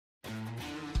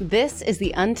This is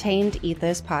the Untamed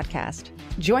Ethos Podcast.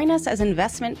 Join us as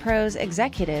investment pros,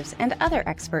 executives, and other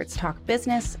experts talk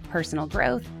business, personal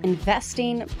growth,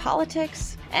 investing,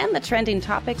 politics, and the trending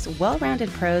topics well-rounded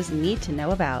pros need to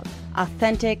know about.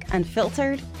 Authentic,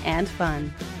 unfiltered, and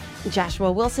fun.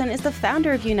 Joshua Wilson is the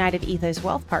founder of United Ethos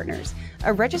Wealth Partners,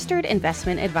 a registered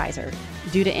investment advisor.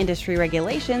 Due to industry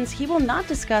regulations, he will not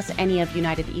discuss any of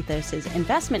United Ethos's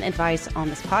investment advice on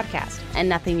this podcast, and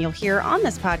nothing you'll hear on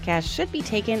this podcast should be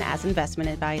taken as investment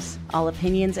advice. All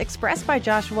opinions expressed by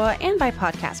Joshua and by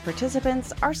podcast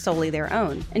participants are solely their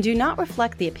own and do not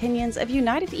reflect the opinions of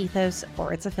United Ethos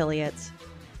or its affiliates.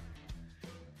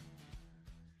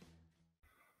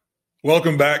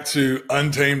 Welcome back to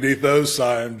Untamed Ethos.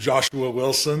 I'm Joshua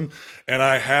Wilson, and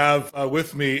I have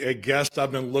with me a guest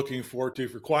I've been looking forward to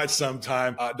for quite some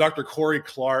time, Dr. Corey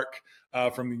Clark.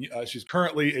 She's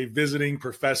currently a visiting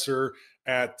professor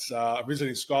a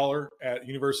visiting scholar at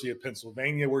University of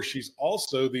Pennsylvania, where she's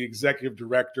also the executive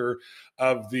director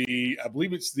of I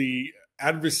believe it's the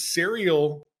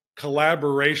Adversarial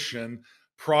Collaboration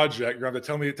Project. You're going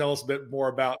to tell us a bit more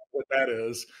about what that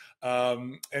is.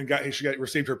 She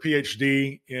received her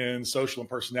PhD in social and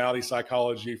personality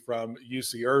psychology from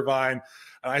UC Irvine.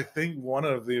 And I think one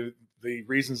of the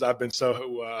reasons I've been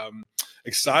so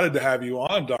excited to have you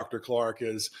on, Dr. Clark,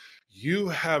 is you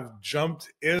have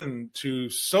jumped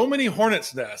into so many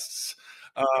hornet's nests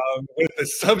with the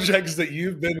subjects that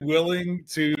you've been willing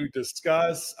to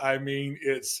discuss. I mean,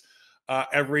 it's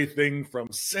everything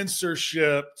from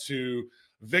censorship to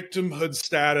victimhood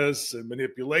status and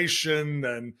manipulation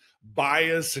and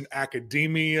bias in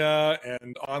academia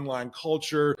and online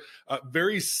culture,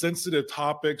 very sensitive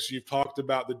topics. You've talked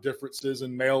about the differences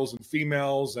in males and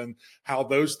females and how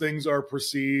those things are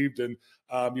perceived. And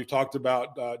you've talked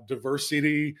about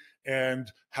diversity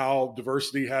and how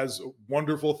diversity has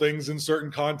wonderful things in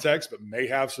certain contexts, but may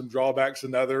have some drawbacks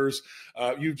in others.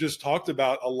 You've just talked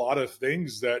about a lot of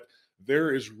things that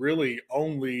there is really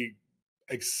only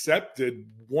accepted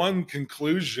one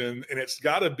conclusion, and it's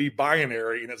got to be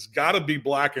binary and it's got to be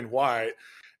black and white.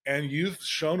 And you've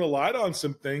shown a light on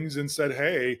some things and said,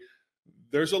 hey,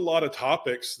 there's a lot of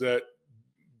topics that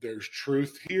there's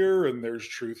truth here and there's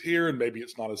truth here, and maybe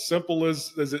it's not as simple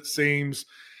as it seems.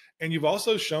 And you've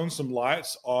also shown some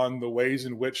lights on the ways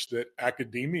in which that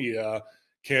academia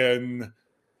can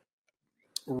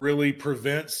really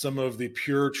prevent some of the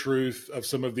pure truth of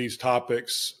some of these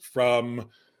topics from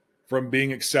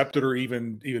being accepted or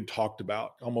even talked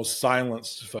about, almost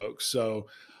silenced folks. So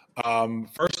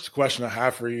first question I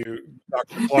have for you,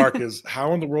 Dr. Clark, is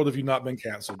how in the world have you not been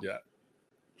canceled yet?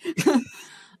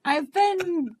 I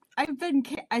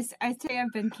say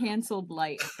I've been canceled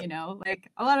light,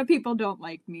 like a lot of people don't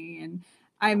like me and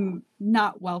I'm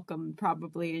not welcome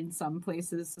probably in some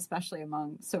places, especially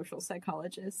among social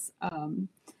psychologists.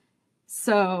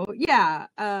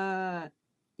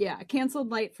 Canceled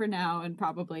light for now, and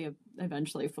probably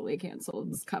eventually fully canceled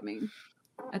is coming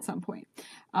at some point.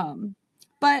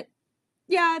 But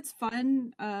yeah, it's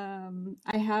fun.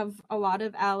 I have a lot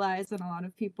of allies and a lot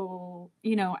of people,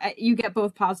 you get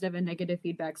both positive and negative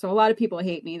feedback. So a lot of people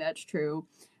hate me, that's true.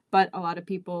 But a lot of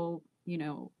people,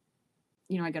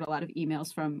 I get a lot of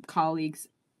emails from colleagues,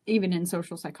 even in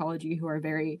social psychology, who are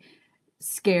very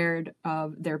scared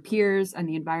of their peers and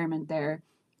the environment there,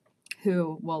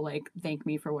 who will thank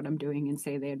me for what I'm doing and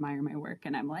say they admire my work.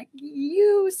 And I'm like,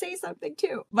 you say something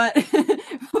too, but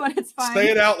it's fine. Say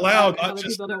it out loud. Not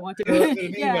just people don't want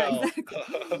to. Yeah,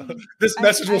 exactly. This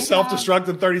message will self-destruct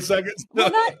in 30 seconds.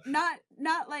 Well, not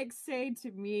say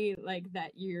to me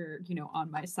that you're, on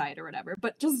my side or whatever,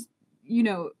 but just,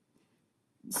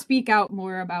 speak out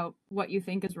more about what you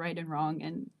think is right and wrong,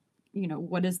 and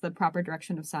what is the proper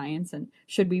direction of science, and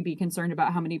should we be concerned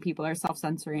about how many people are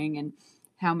self-censoring and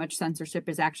how much censorship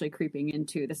is actually creeping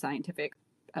into the scientific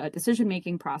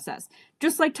decision-making process.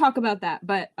 Just talk about that.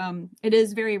 But it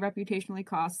is very reputationally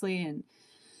costly. And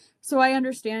so I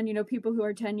understand, people who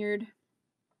are tenured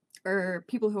or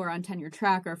people who are on tenure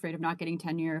track are afraid of not getting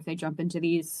tenure if they jump into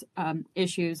these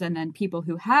issues. And then people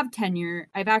who have tenure,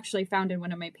 I've actually found in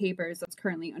one of my papers that's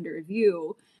currently under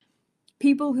review,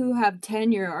 people who have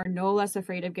tenure are no less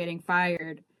afraid of getting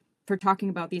fired for talking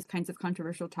about these kinds of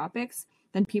controversial topics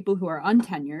than people who are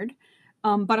untenured.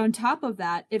 But on top of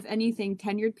that, if anything,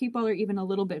 tenured people are even a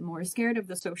little bit more scared of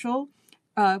the social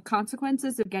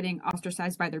consequences of getting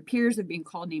ostracized by their peers, of being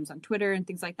called names on Twitter and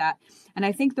things like that. And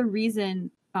I think the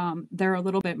reason they're a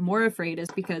little bit more afraid is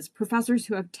because professors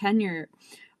who have tenure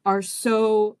are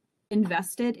so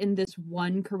invested in this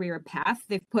one career path.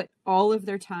 They've put all of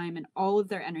their time and all of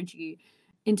their energy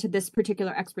into this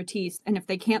particular expertise. And if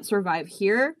they can't survive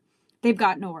here, they've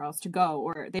got nowhere else to go,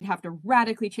 or they'd have to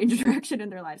radically change direction in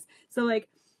their lives. So like,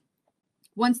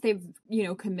 once they've,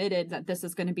 committed that this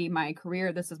is going to be my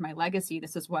career, this is my legacy,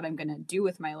 this is what I'm going to do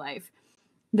with my life,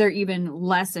 they're even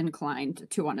less inclined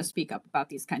to want to speak up about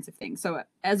these kinds of things. So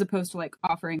as opposed to like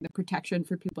offering the protection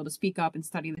for people to speak up and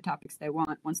study the topics they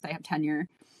want once they have tenure,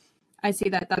 I see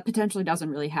that potentially doesn't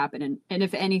really happen. And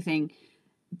if anything,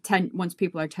 once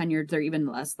people are tenured, they're even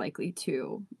less likely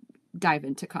to dive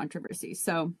into controversy.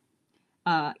 So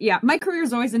my career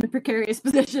is always in a precarious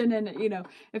position. And,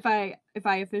 if I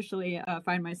officially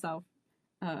find myself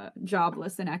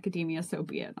jobless in academia, so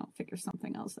be it. I'll figure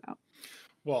something else out.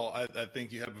 Well, I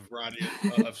think you have a variety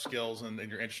of skills, and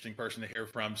you're an interesting person to hear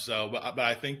from. So, but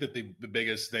I think that the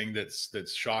biggest thing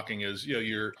that's shocking is,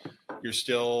 you're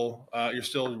still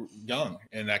young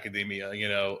in academia.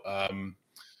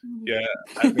 Yeah,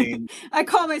 I mean, I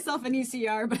call myself an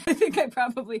ECR, but I think I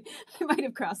might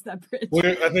have crossed that bridge.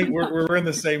 I think we're in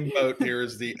the same boat here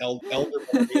as the elder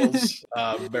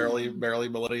millennials, barely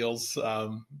millennials,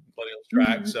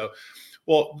 track. Mm-hmm. So,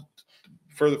 well,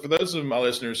 for those of my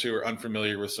listeners who are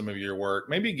unfamiliar with some of your work,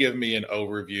 maybe give me an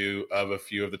overview of a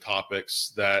few of the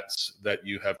topics that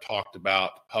you have talked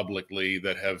about publicly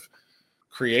that have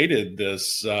created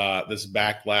this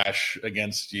backlash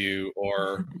against you,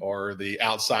 or the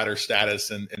outsider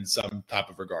status in some type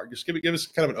of regard. Just give us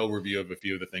kind of an overview of a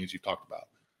few of the things you've talked about.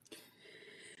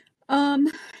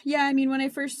 Yeah, I mean, when I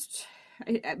first,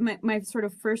 my sort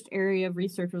of first area of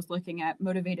research was looking at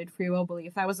motivated free will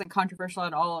belief. That wasn't controversial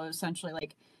at all. It was essentially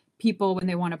like people, when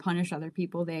they want to punish other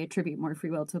people, they attribute more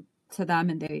free will to them,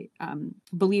 and they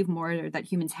believe more that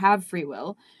humans have free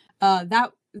will.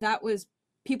 That was,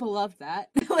 people loved that.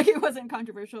 Like, it wasn't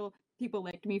controversial. People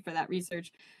liked me for that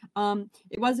research.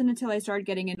 It wasn't until I started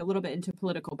getting a little bit into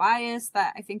political bias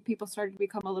that I think people started to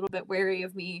become a little bit wary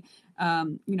of me,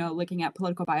 looking at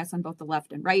political bias on both the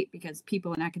left and right, because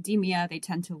people in academia, they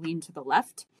tend to lean to the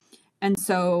left. And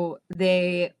so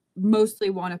they mostly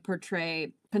want to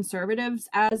portray conservatives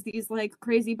as these like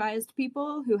crazy biased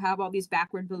people who have all these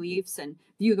backward beliefs and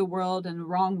view the world in the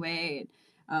wrong way.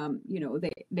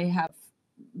 They have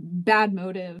bad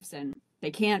motives, and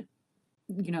they can't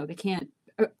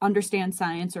understand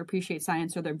science or appreciate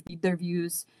science, or their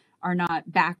views are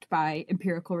not backed by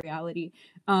empirical reality.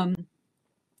 And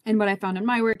what I found in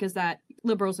my work is that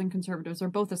liberals and conservatives are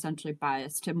both essentially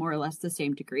biased to more or less the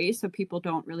same degree. So people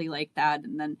don't really like that.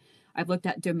 And then I've looked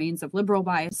at domains of liberal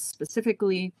bias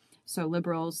specifically. So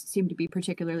liberals seem to be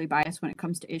particularly biased when it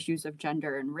comes to issues of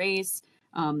gender and race.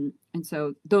 And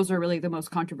so those are really the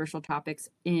most controversial topics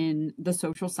in the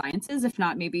social sciences, if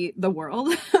not maybe the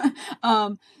world.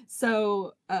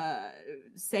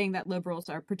 Saying that liberals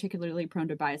are particularly prone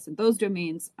to bias in those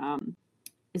domains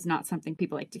is not something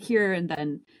people like to hear. And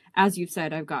then, as you've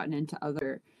said, I've gotten into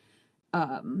other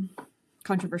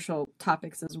controversial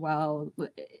topics as well,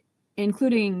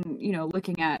 including,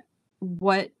 looking at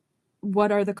what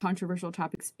are the controversial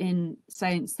topics in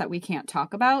science that we can't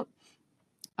talk about.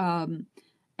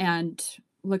 And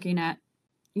looking at,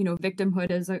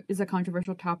 victimhood is a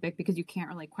controversial topic, because you can't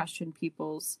really question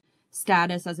people's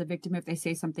status as a victim. If they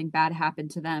say something bad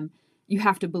happened to them, you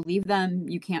have to believe them,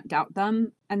 you can't doubt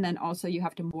them. And then also you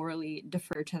have to morally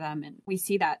defer to them. And we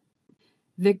see that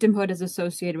victimhood is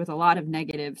associated with a lot of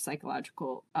negative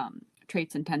psychological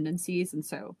traits and tendencies. And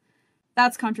so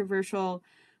that's controversial.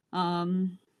 As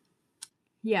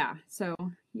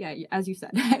you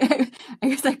said, I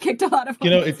guess I kicked a lot of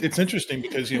holes. It's interesting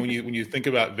because when you think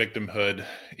about victimhood,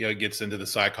 it gets into the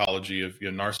psychology of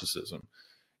narcissism,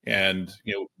 and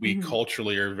we Mm-hmm.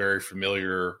 culturally are very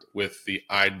familiar with the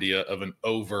idea of an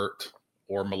overt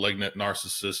or malignant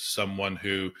narcissist, someone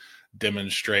who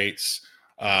demonstrates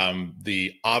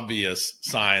the obvious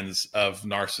signs of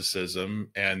narcissism,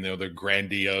 and they're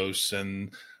grandiose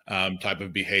and type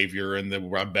of behavior, and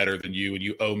I'm better than you, and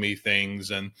you owe me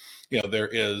things. And there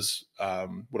is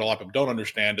what a lot of people don't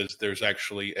understand is there's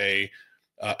actually a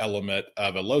element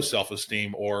of a low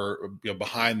self-esteem, or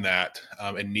behind that,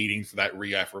 and needing for that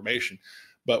reaffirmation.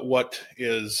 But what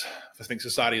I think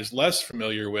society is less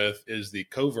familiar with is the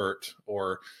covert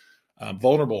or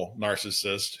vulnerable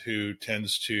narcissist, who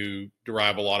tends to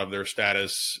derive a lot of their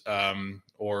status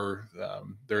or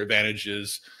their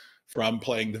advantages from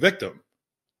playing the victim,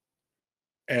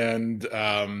 and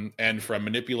from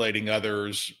manipulating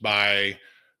others by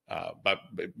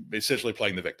essentially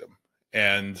playing the victim.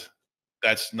 And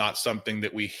that's not something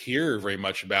that we hear very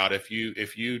much about. If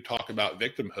you talk about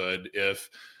victimhood,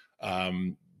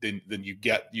 then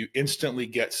you instantly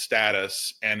get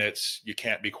status, and you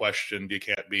can't be questioned, you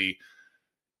can't be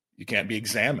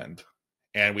examined.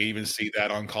 And we even see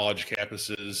that on college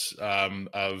campuses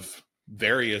of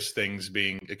various things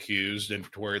being accused,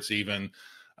 and to where it's even,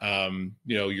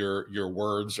 your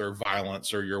words are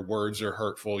violence, or your words are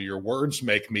hurtful, your words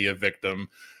make me a victim,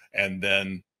 and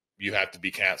then you have to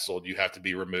be canceled, you have to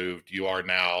be removed, you are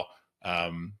now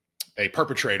a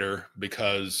perpetrator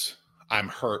because I'm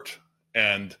hurt.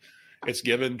 And it's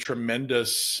given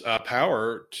tremendous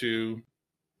power to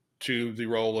the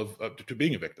role of to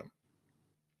being a victim.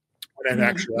 And in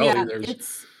actuality,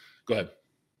 go ahead.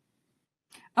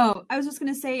 Oh, I was just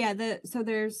going to say,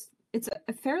 it's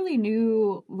a fairly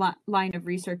new line of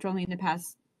research. Only in the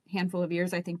past handful of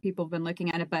years, I think people have been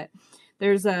looking at it, but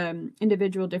there's an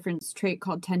individual difference trait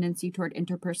called tendency toward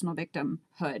interpersonal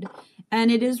victimhood.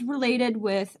 And it is related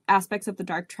with aspects of the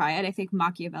dark triad, I think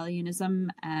Machiavellianism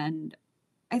and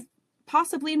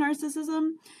possibly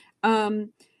narcissism.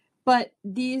 But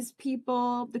these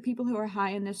people, the people who are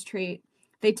high in this trait,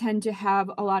 they tend to have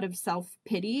a lot of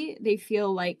self-pity. They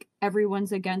feel like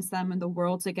everyone's against them and the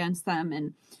world's against them,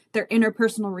 and their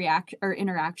interpersonal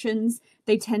interactions,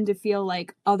 they tend to feel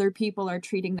like other people are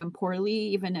treating them poorly,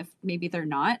 even if maybe they're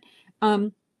not.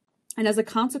 And as a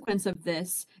consequence of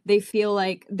this, they feel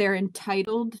like they're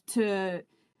entitled to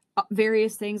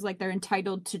various things, like they're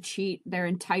entitled to cheat, they're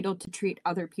entitled to treat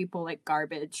other people like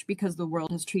garbage because the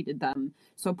world has treated them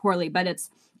so poorly. But it's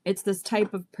this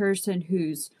type of person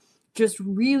who's just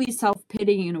really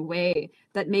self-pitying in a way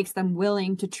that makes them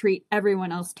willing to treat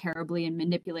everyone else terribly and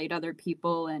manipulate other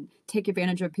people and take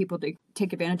advantage of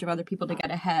other people to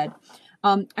get ahead.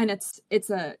 And it's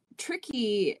a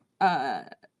tricky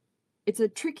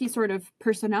sort of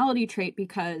personality trait,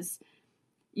 because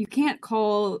you can't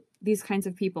call these kinds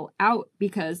of people out,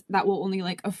 because that will only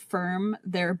like affirm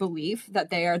their belief that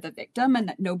they are the victim and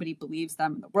that nobody believes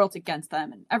them and the world's against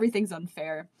them and everything's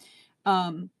unfair.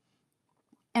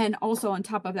 And also on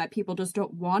top of that, people just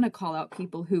don't want to call out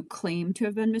people who claim to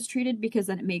have been mistreated, because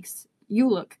then it makes you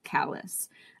look callous.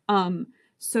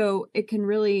 So it can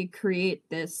really create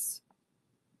this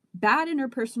bad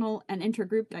interpersonal and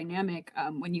intergroup dynamic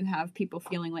when you have people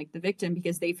feeling like the victim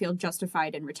because they feel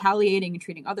justified in retaliating and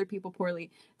treating other people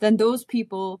poorly. Then those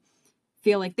people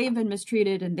feel like they've been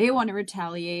mistreated and they want to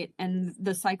retaliate, and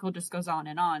the cycle just goes on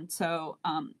and on. So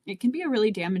it can be a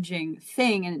really damaging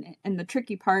thing. And the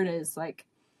tricky part is, like,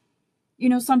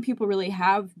 some people really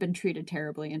have been treated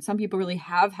terribly, and some people really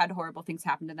have had horrible things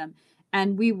happen to them.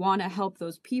 And we want to help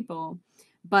those people,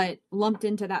 but lumped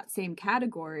into that same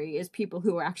category is people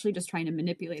who are actually just trying to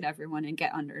manipulate everyone and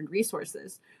get unearned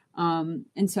resources. And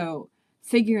so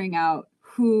figuring out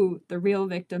who the real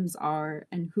victims are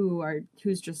and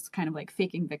who's just kind of like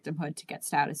faking victimhood to get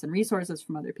status and resources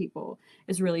from other people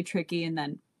is really tricky.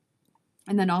 And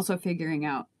then also figuring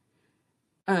out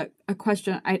a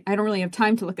question, I don't really have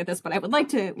time to look at this, but I would like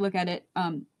to look at it,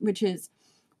 which is,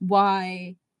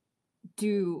 why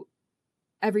do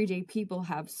everyday people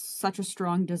have such a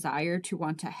strong desire to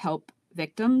want to help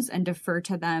victims and defer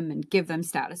to them and give them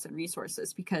status and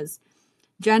resources? Because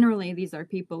generally these are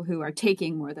people who are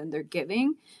taking more than they're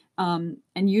giving. And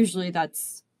usually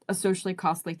that's a socially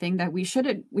costly thing that we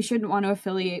shouldn't want to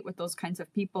affiliate with those kinds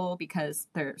of people because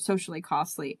they're socially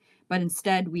costly, but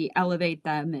instead we elevate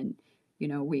them, and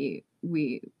we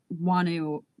want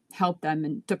to help them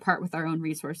and depart with our own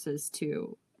resources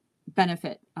to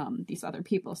benefit these other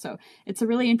people. So it's a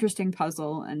really interesting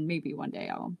puzzle, and maybe one day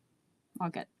I'll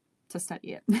get to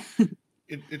study it.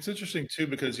 It's interesting too,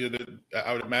 because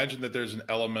I would imagine that there's an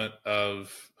element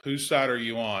of whose side are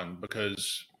you on,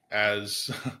 because as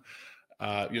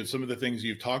some of the things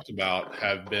you've talked about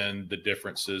have been the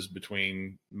differences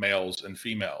between males and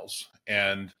females,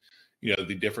 and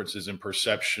the differences in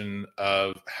perception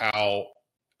of how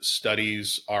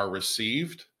studies are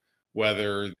received,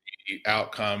 whether the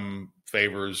outcome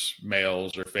favors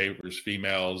males or favors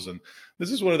females. And this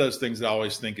is one of those things that I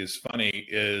always think is funny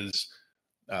is,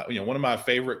 one of my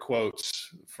favorite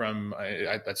quotes from,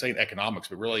 I'd say in economics,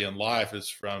 but really in life, is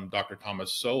from Dr.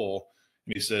 Thomas Sowell.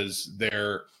 And he says,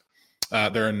 there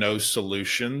are no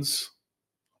solutions,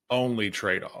 only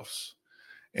trade-offs.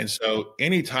 And so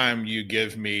anytime you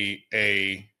give me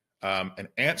an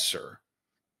answer,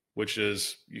 which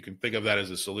is, you can think of that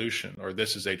as a solution, or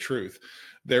this is a truth,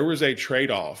 there was a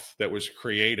trade-off that was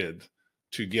created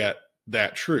to get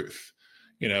that truth.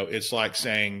 It's like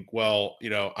saying, well,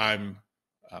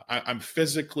 I'm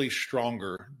physically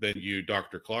stronger than you,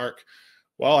 Dr. Clark.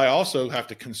 Well, I also have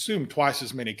to consume twice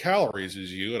as many calories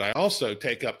as you, and I also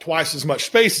take up twice as much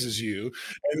space as you.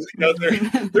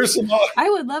 And, there's some. I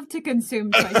would love to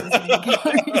consume twice as many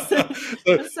calories.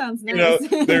 That sounds nice.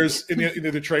 There's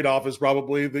the trade-off is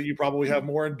probably that you probably have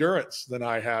more endurance than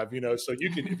I have. So you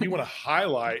can, if you want to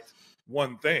highlight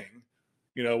one thing,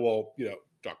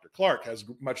 Dr. Clark has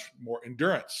much more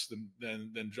endurance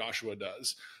than Joshua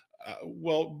does.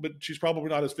 Well, but she's probably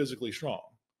not as physically strong,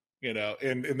 and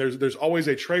there's always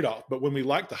a trade-off. But when we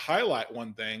like to highlight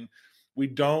one thing, we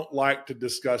don't like to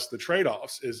discuss the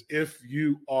trade-offs. Is if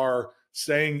you are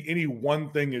saying any one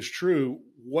thing is true,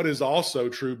 what is also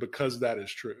true because that is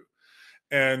true.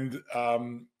 And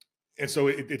so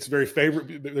it's very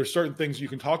favorable. There's certain things you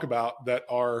can talk about that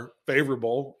are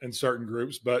favorable in certain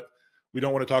groups, but we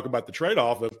don't want to talk about the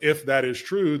trade-off of if that is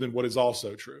true, then what is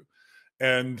also true.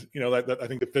 And, that I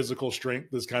think the physical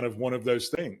strength is kind of one of those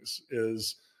things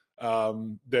is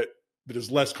that is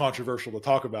less controversial to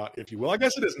talk about, if you will. I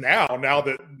guess it is now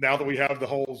that we have the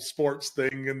whole sports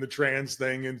thing and the trans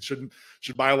thing, and should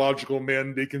biological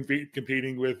men be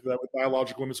competing with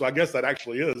biological women? So I guess that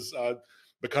actually is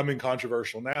becoming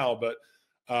controversial now. But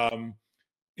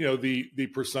the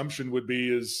presumption would be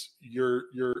is you're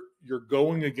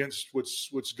going against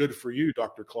what's good for you,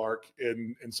 Dr. Clark,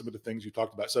 in some of the things you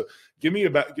talked about. So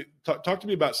talk to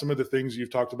me about some of the things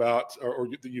you've talked about or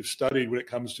that you've studied when it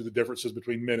comes to the differences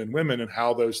between men and women and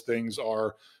how those things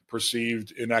are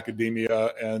perceived in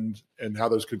academia and how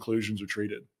those conclusions are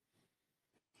treated.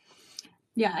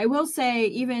 Yeah, I will say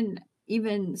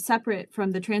even separate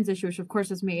from the trans issue, which of course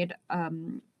has made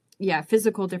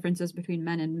physical differences between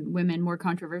men and women more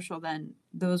controversial than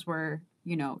those were,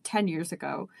 10 years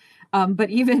ago. But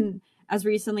even as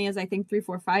recently as I think 3,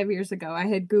 4, 5 years ago, I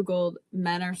had Googled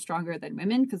men are stronger than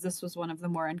women because this was one of the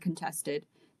more uncontested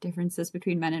differences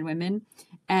between men and women.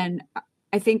 And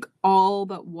I think all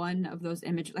but one of those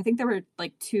images, I think there were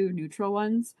like 2 neutral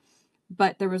ones,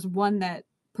 but there was one that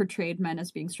portrayed men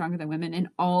as being stronger than women, and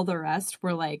all the rest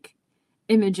were like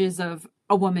images of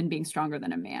a woman being stronger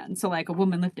than a man. So like a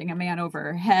woman lifting a man over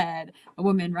her head, a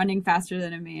woman running faster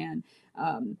than a man,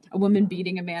 a woman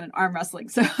beating a man in arm wrestling.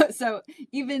 So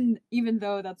even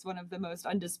though that's one of the most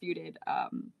undisputed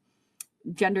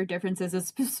gender differences, is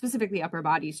specifically upper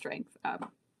body strength,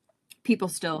 people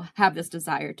still have this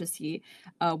desire to see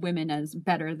women as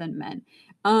better than men.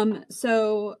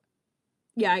 So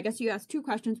yeah, I guess you asked 2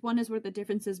 questions. One is what the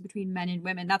differences between men and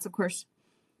women. That's of course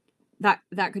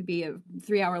that could be a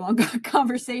 3-hour long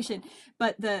conversation.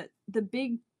 But the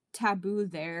big taboo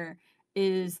there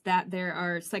is that there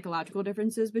are psychological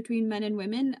differences between men and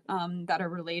women that are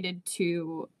related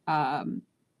to,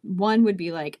 one would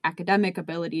be like academic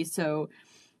ability. So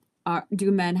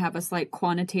do men have a slight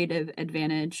quantitative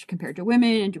advantage compared to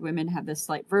women? And do women have this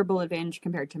slight verbal advantage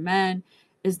compared to men?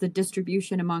 Is the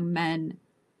distribution among men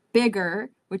bigger,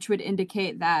 which would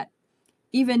indicate that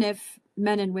even if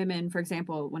men and women, for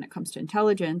example, when it comes to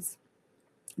intelligence,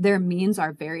 their means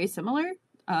are very similar.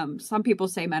 Some people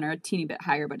say men are a teeny bit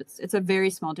higher, but it's a very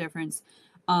small difference.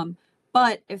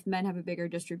 But if men have a bigger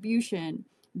distribution,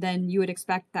 then you would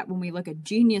expect that when we look at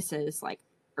geniuses,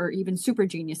 or even super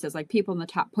geniuses, like people in the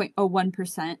top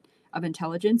 0.01% of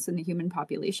intelligence in the human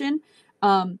population,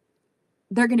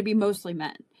 they're going to be mostly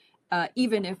men.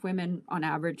 Even if women on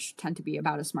average tend to be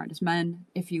about as smart as men.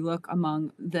 If you look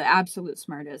among the absolute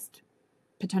smartest,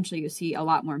 potentially you see a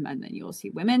lot more men than you will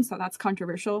see women. So that's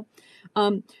controversial.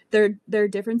 There are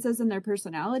differences in their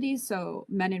personalities. So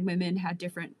men and women had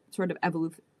different sort of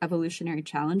evolutionary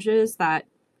challenges that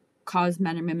cause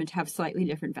men and women to have slightly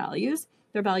different values.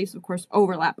 Their values, of course,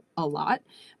 overlap a lot,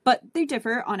 but they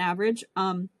differ on average.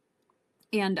 And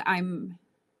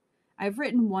I've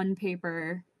written one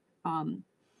paper on,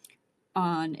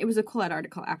 it was a Collette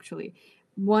article actually,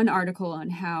 one article on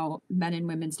how men and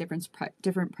women's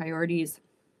different priorities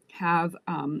have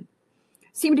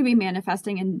seem to be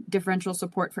manifesting in differential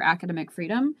support for academic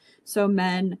freedom. So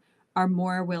men are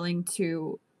more willing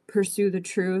to pursue the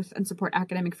truth and support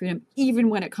academic freedom, even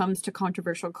when it comes to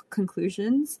controversial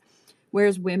conclusions,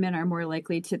 whereas women are more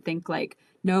likely to think like,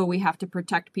 no, we have to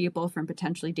protect people from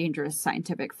potentially dangerous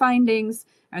scientific findings.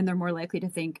 And they're more likely to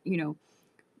think,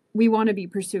 we want to be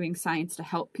pursuing science to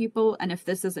help people. And if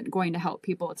this isn't going to help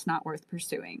people, it's not worth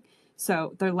pursuing.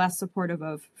 So they're less supportive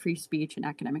of free speech and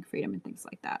academic freedom and things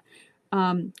like that.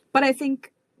 But I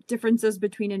think differences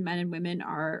between men and women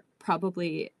are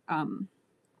probably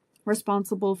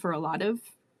responsible for a lot of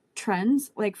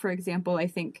trends. Like, for example, I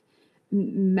think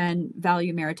men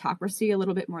value meritocracy a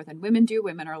little bit more than women do.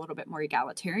 Women are a little bit more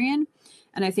egalitarian.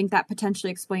 And I think that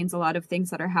potentially explains a lot of things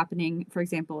that are happening, for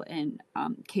example, in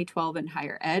K-12 and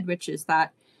higher ed, which is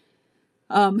that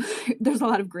there's a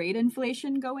lot of grade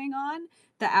inflation going on.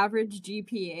 The average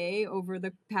GPA over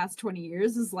the past 20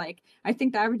 years is I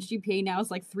think the average GPA now is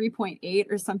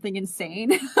 3.8 or something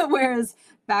insane. Whereas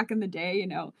back in the day,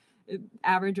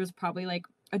 average was probably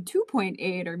a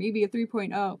 2.8 or maybe a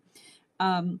 3.0.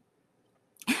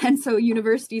 And so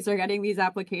universities are getting these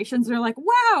applications. They're like,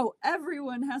 wow,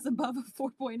 everyone has above a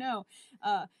 4.0.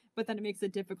 But then it makes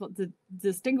it difficult to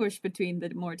distinguish between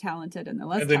the more talented and the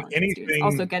less talented students.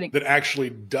 Also that actually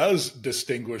does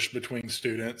distinguish between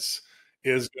students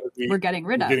is we're getting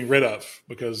rid of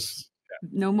because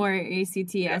no more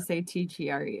ACT, SAT,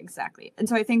 GRE, exactly. And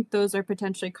so I think those are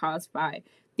potentially caused by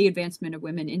the advancement of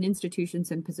women in institutions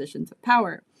and positions of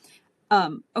power.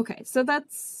 Okay, so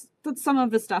that's some of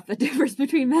the stuff that differs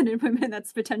between men and women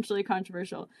that's potentially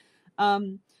controversial.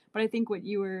 But I think what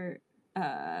you were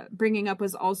bringing up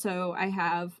was also, I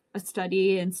have a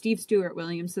study, and Steve Stewart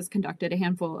Williams has conducted a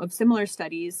handful of similar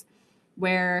studies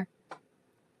where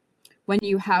when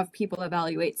you have people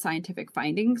evaluate scientific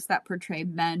findings that portray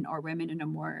men or women in a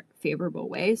more favorable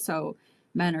way, so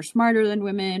men are smarter than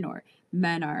women, or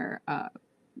men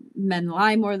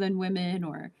lie more than women,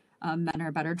 or men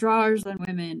are better drawers than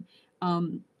women,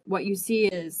 what you see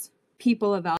is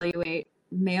people evaluate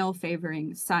male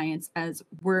favoring science as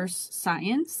worse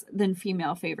science than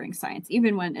female favoring science,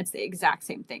 even when it's the exact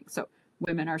same thing. So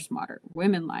women are smarter,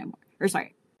 women lie more, or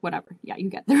sorry, whatever. Yeah, you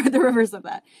get the reverse of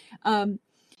that.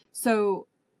 So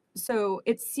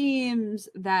it seems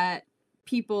that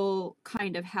people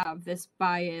kind of have this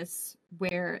bias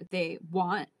where they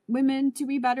want women to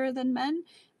be better than men.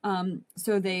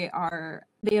 So they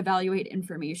evaluate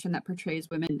information that portrays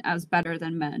women as better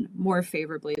than men more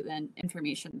favorably than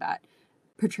information that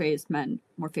portrays men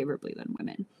more favorably than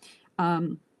women.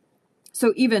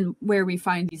 So even where we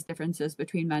find these differences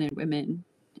between men and women,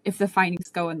 if the findings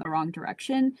go in the wrong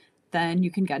direction, then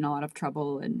you can get in a lot of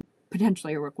trouble and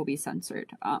potentially your work will be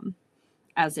censored,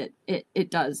 as it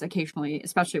does occasionally,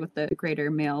 especially with the greater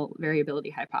male variability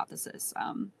hypothesis,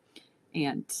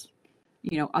 and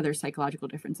other psychological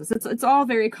differences. It's all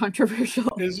very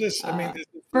controversial. Is this, I mean, is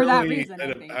this for really that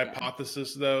reason, a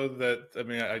hypothesis though, that, I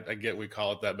mean, I get we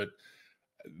call it that, but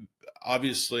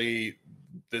obviously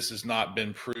this has not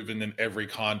been proven in every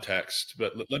context.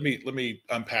 But let me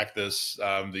unpack this,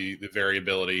 the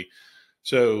variability.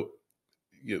 So,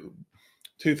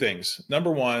 two things.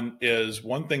 Number one is,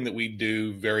 one thing that we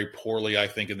do very poorly, I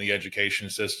think, in the education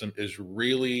system is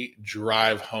really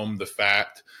drive home the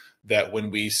fact that when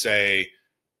we say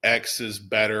X is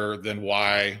better than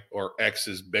Y, or X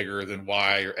is bigger than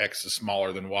Y, or X is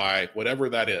smaller than Y, whatever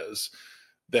that is,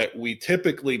 that we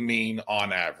typically mean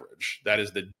on average. That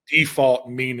is the default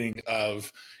meaning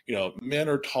of, men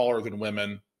are taller than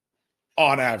women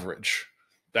on average.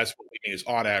 That's what we mean, is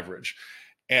on average.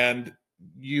 And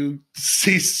you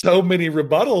see so many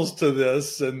rebuttals to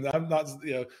this, and I'm not,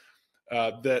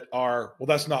 that are, well,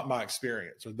 that's not my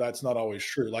experience, or that's not always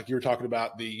true. Like you were talking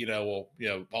about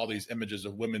all these images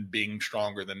of women being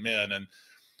stronger than men. And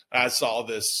I saw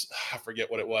this, I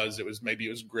forget what it was. Maybe it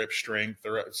was grip strength,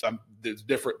 or there's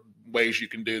different ways you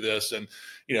can do this. And,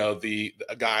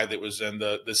 a guy that was in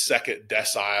the second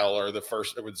decile, or the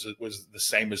first, it was the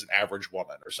same as an average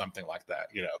woman or something like that,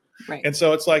 Right. And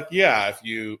so it's like, if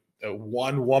you,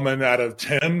 one woman out of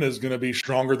 10 is going to be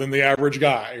stronger than the average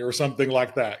guy, or something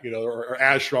like that, or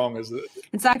as strong as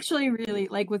it's actually really,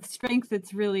 like with strength,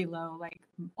 it's really low. Like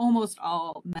almost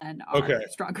all men are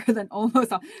stronger than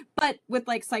almost all, but with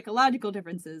like psychological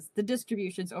differences, the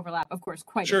distributions overlap, of course,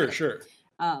 quite a bit. Sure.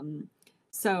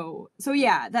 So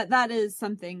yeah, that is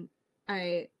something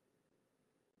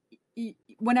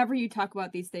whenever you talk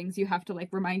about these things, you have to like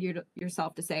remind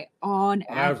yourself to say on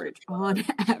average,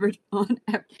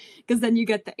 because then you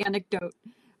get the anecdote,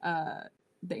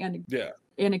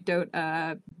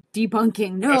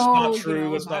 debunking. No, that's not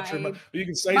true. That's not true. You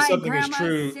can say something is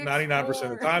true 99% of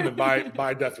the time, and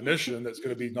by definition, that's going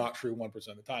to be not true 1%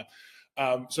 of the time.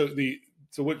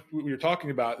 So what you're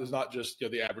talking about is not just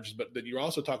the averages, but that you're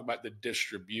also talking about the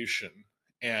distribution.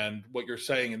 And what you're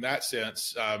saying in that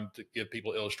sense, to give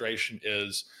people illustration,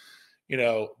 is,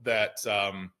 that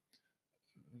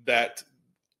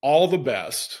all the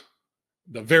best,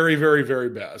 the very, very, very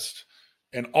best,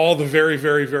 and all the very,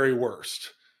 very, very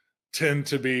worst tend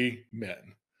to be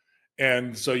men.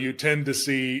 And so you tend to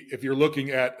see, if you're looking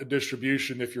at a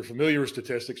distribution, if you're familiar with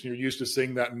statistics and you're used to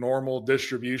seeing that normal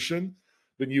distribution,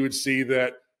 then you would see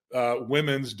that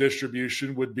women's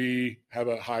distribution would have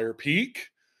a higher peak,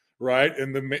 right?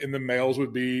 And the males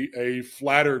would be a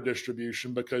flatter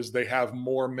distribution, because they have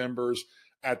more members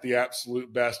at the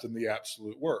absolute best and the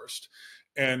absolute worst.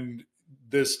 And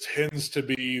this tends to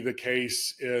be the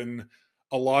case in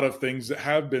a lot of things that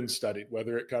have been studied,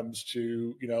 whether it comes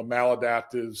to,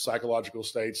 maladaptive psychological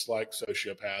states like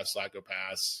sociopaths,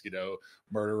 psychopaths,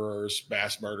 murderers,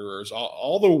 mass murderers,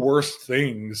 all the worst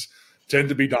things tend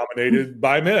to be dominated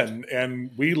by men.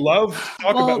 And we love to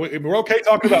talk about, we're okay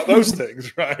talking about those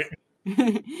things, right?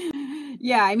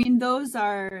 Yeah, I mean,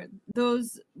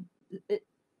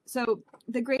 so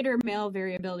the greater male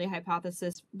variability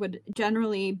hypothesis would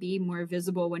generally be more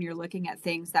visible when you're looking at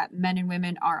things that men and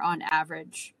women are on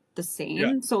average the Yeah.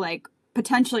 same. So like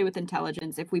potentially with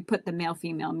intelligence, if we put the male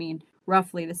female mean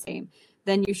roughly the same,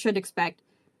 then you should expect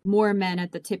more men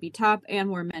at the tippy top and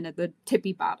more men at the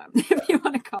tippy bottom, if you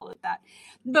want to call it that.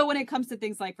 But when it comes to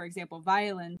things like, for example,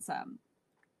 violence,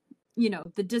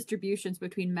 the distributions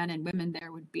between men and women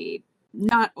there would be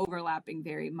not overlapping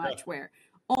very much, Yeah. where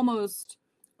almost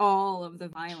all of the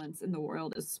violence in the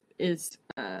world is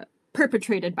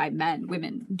perpetrated by men.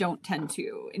 Women don't tend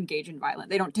to engage in violence.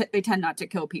 They tend not to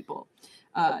kill people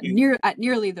at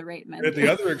nearly the rate men At do.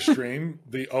 the other extreme,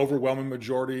 the overwhelming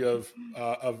majority of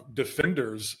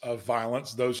defenders of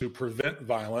violence, those who prevent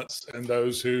violence, and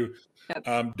those who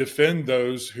Yep. defend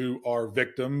those who are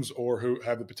victims or who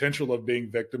have the potential of being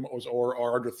victims or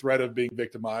are under threat of being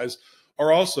victimized,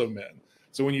 are also men.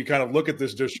 So when you kind of look at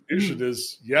this distribution,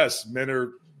 is yes, men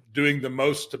are doing the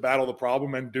most to battle the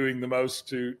problem and doing the most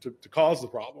to cause the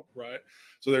problem, right?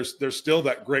 So there's still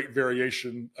that great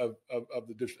variation of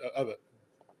it.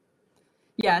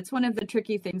 Yeah, it's one of the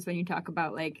tricky things when you talk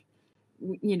about, like,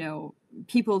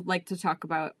 people like to talk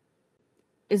about,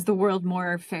 is the world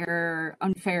more fair,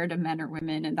 unfair to men or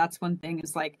women? And that's one thing,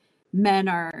 is like, men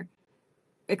are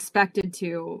expected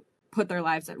to put their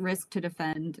lives at risk to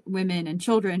defend women and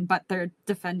children, but they're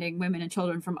defending women and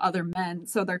children from other men.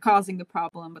 So they're causing the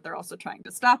problem, but they're also trying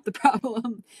to stop the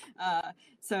problem.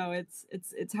 So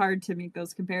it's hard to make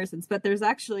those comparisons. But there's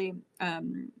actually,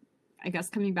 I guess,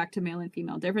 coming back to male and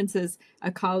female differences,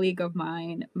 a colleague of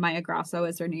mine, Maya Grasso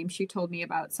is her name, she told me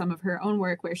about some of her own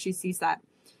work where she sees that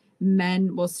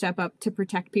men will step up to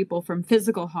protect people from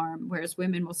physical harm, whereas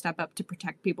women will step up to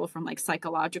protect people from like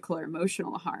psychological or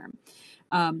emotional harm,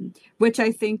 which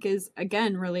I think is,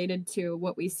 again, related to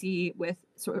what we see with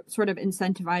sort of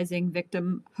incentivizing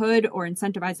victimhood, or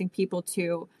incentivizing people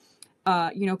to,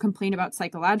 complain about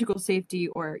psychological safety,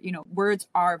 or, words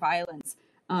are violence.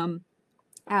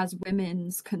 As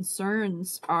women's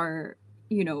concerns are,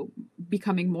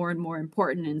 becoming more and more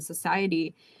important in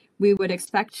society, we would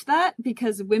expect that,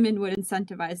 because women would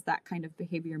incentivize that kind of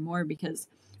behavior more, because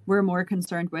we're more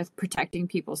concerned with protecting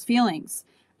people's feelings.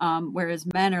 Whereas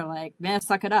men are like, man,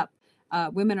 suck it up.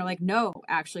 Women are like, no,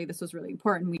 actually, this was really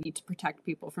important. We need to protect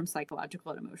people from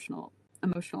psychological and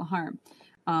emotional harm.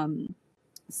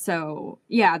 So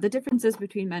yeah, the differences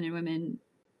between men and women,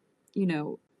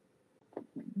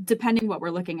 depending what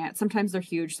we're looking at, sometimes they're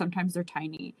huge, sometimes they're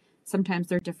tiny, sometimes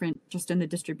they're different just in the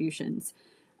distributions.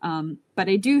 But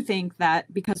I do think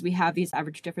that because we have these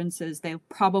average differences, they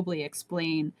probably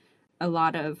explain a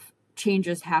lot of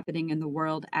changes happening in the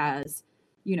world, as,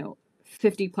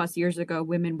 50 plus years ago,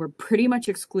 women were pretty much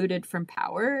excluded from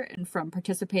power and from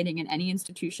participating in any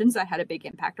institutions that had a big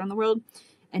impact on the world.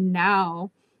 And now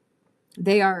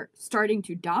they are starting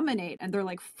to dominate, and they're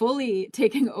like fully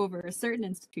taking over certain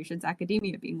institutions,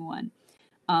 academia being one.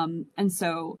 And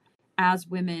so as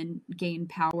women gain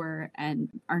power and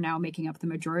are now making up the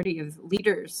majority of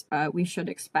leaders, we should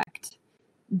expect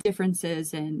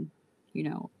differences in,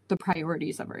 the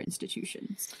priorities of our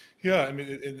institutions. Yeah, I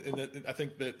mean, and I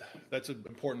think that's an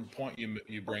important point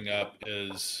you bring up,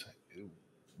 is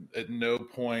at no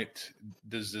point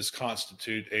does this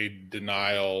constitute a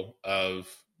denial of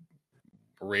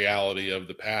reality of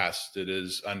the past. It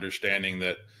is understanding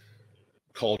that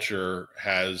culture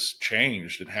has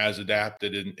changed and has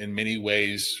adapted in many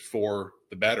ways for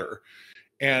the better.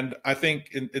 And I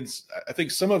think I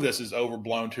think some of this is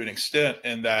overblown to an extent,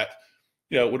 in that,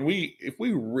 if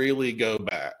we really go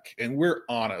back and we're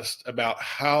honest about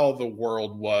how the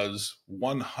world was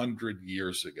 100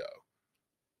 years ago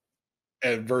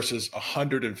and versus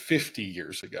 150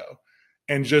 years ago,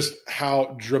 and just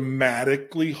how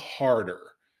dramatically harder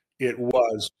it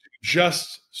was to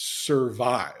just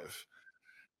survive,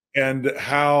 and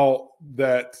how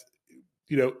that,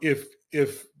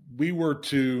 if we were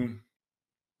to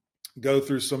go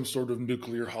through some sort of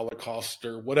nuclear holocaust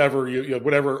or whatever,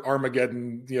 whatever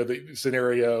Armageddon, the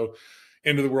scenario,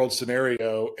 end of the world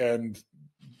scenario, and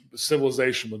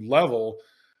civilization would level,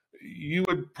 you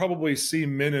would probably see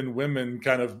men and women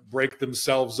kind of break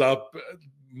themselves up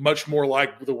much more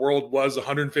like the world was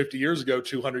 150 years ago,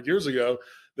 200 years ago,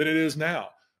 than it is now,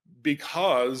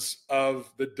 because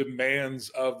of the demands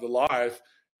of the life,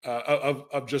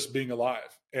 of just being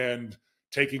alive and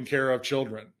taking care of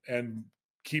children and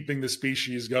keeping the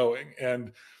species going.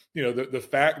 And the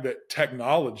fact that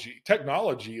technology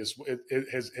is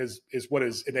what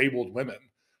has enabled women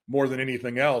more than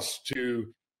anything else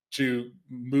to to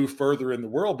move further in the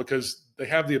world because they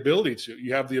have the ability to.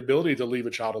 You have the ability to leave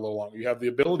a child a little longer. You have the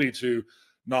ability to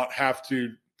not have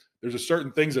to. There's a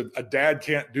certain things that a dad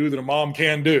can't do that a mom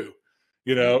can do,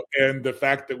 and the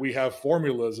fact that we have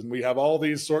formulas and we have all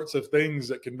these sorts of things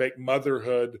that can make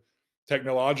motherhood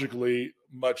technologically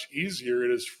much easier.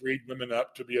 It has freed women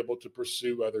up to be able to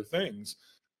pursue other things.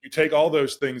 You take all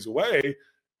those things away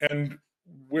and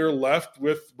we're left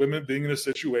with women being in a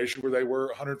situation where they were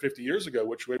 150 years ago,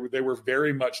 which they were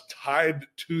very much tied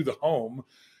to the home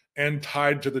and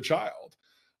tied to the child.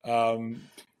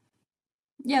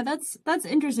 Yeah, that's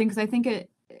interesting because I think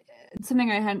it's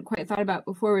something I hadn't quite thought about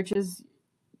before, which is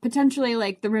potentially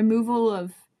like the removal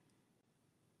of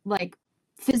like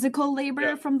physical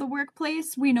labor from the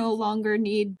workplace. We no longer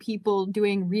need people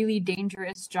doing really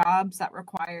dangerous jobs that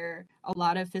require a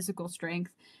lot of physical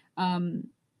strength.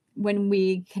 When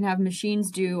we can have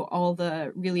machines do all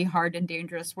the really hard and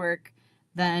dangerous work,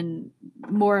 then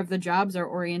more of the jobs are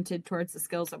oriented towards the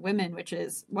skills of women, which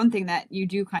is one thing that you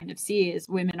do kind of see is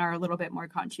women are a little bit more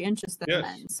conscientious than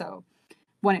men. So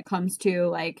when it comes to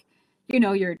like,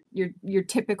 your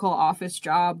typical office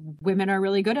job, women are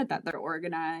really good at that. They're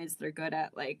organized. They're good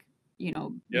at like,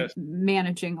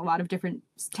 managing a lot of different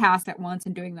tasks at once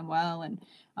and doing them well.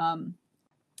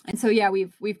 And so, yeah,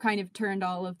 we've kind of turned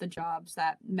all of the jobs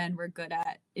that men were good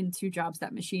at into jobs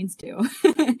that machines do.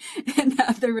 And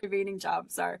the remaining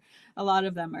jobs a lot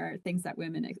of them are things that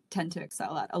women tend to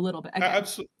excel at a little bit. Again,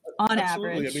 on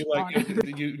average. I mean,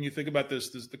 like you think about this,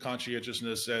 the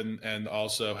conscientiousness and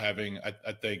also having,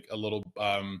 I think, a little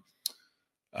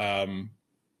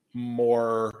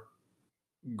more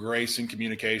grace and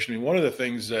communication. I mean, one of the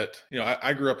things that,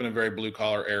 I grew up in a very blue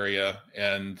collar area,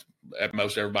 and at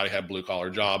most everybody had blue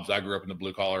collar jobs. I grew up in the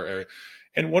blue collar area.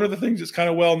 And one of the things that's kind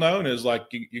of well known is like,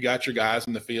 you got your guys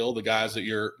in the field, the guys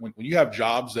that when you have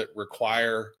jobs that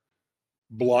require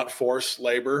blunt force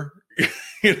labor,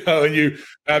 and you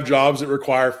have jobs that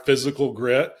require physical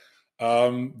grit.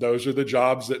 Those are the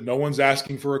jobs that no one's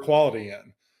asking for equality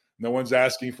in. No one's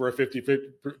asking for a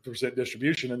 50%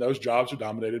 distribution, and those jobs are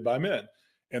dominated by men.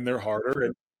 And they're harder,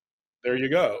 and there you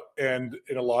go. And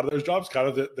in a lot of those jobs, kind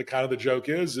of the joke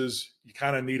is you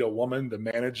kind of need a woman to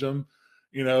manage them.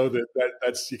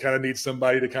 That's you kind of need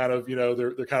somebody to kind of,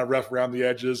 they're kind of rough around the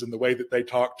edges, and the way that they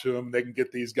talk to them, they can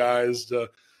get these guys to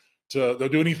they'll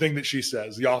do anything that she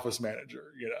says, the office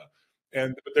manager,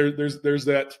 And there's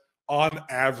that on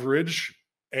average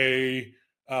a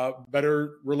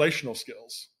better relational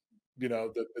skills,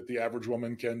 that the average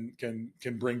woman can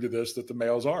bring to this that the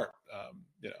males aren't.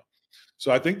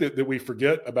 So I think that we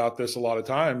forget about this a lot of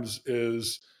times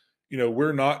is,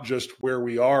 we're not just where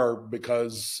we are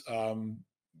because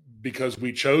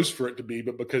we chose for it to be,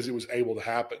 but because it was able to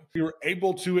happen. We were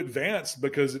able to advance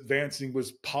because advancing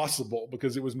was possible,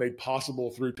 because it was made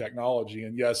possible through technology.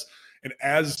 And yes, and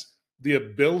as the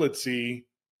ability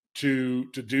to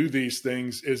do these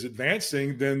things is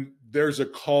advancing, then there's a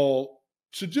call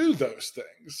to do those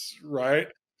things, right?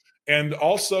 And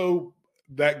also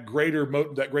that greater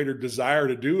desire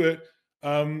to do it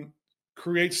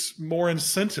creates more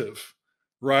incentive,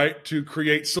 right, to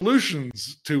create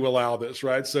solutions to allow this,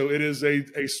 right? So it is a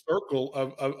circle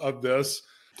of this.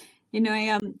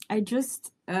 I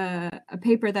just a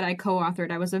paper that I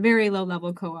co-authored. I was a very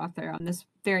low-level co-author on this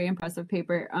very impressive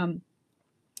paper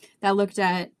that looked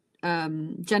at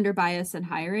gender bias in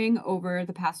hiring over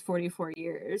the past 44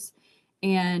 years,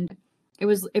 and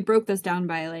it broke this down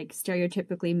by like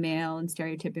stereotypically male and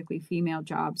stereotypically female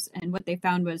jobs. And what they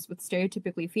found was with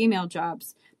stereotypically female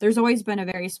jobs, there's always been a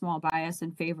very small bias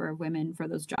in favor of women for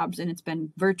those jobs, and it's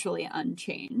been virtually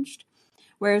unchanged.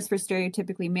 Whereas for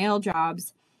stereotypically male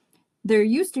jobs, there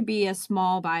used to be a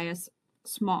small bias,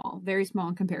 very small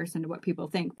in comparison to what people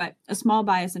think, but a small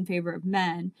bias in favor of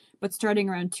men. But starting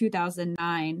around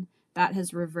 2009, that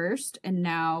has reversed, and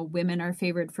now women are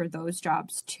favored for those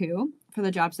jobs too, for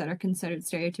the jobs that are considered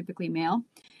stereotypically male.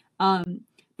 But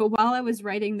while I was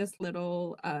writing this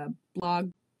little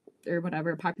blog or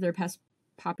whatever, popular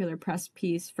press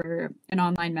piece for an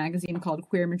online magazine called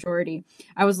Queer Majority,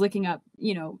 I was looking up,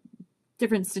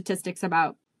 different statistics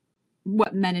about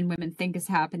what men and women think is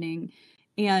happening.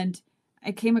 And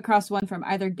I came across one from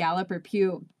either Gallup or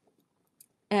Pew.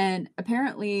 And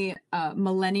apparently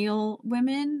millennial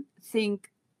women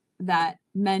think that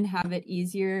men have it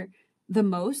easier the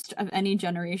most of any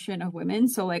generation of women.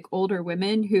 So like older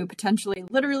women who potentially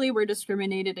literally were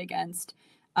discriminated against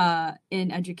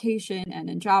in education and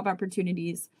in job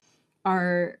opportunities,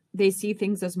 they see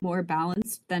things as more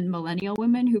balanced than millennial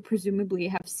women who presumably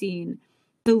have seen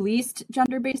the least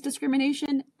gender-based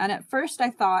discrimination. And at first I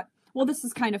thought, well, this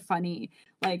is kind of funny.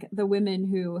 like the women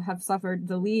who have suffered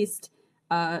the least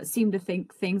seem to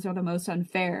think things are the most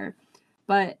unfair.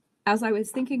 But as I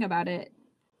was thinking about it,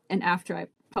 and after I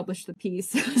published the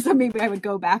piece, so maybe I would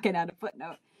go back and add a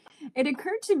footnote, it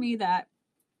occurred to me that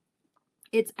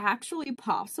it's actually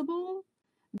possible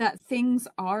that things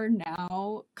are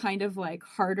now kind of like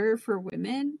harder for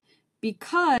women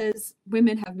because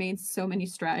women have made so many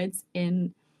strides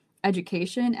in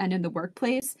education and in the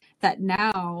workplace that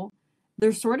now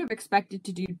they're sort of expected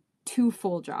to do two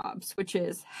full jobs, which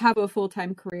is have a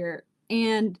full-time career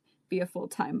and be a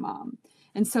full-time mom.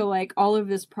 And so like all of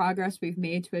this progress we've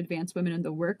made to advance women in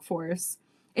the workforce,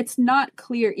 it's not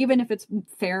clear, even if it's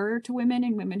fairer to women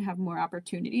and women have more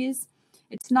opportunities,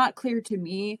 it's not clear to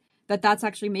me that that's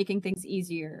actually making things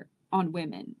easier on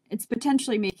women. It's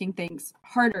potentially making things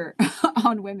harder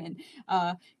on women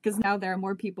because now there are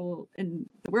more people in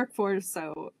the workforce.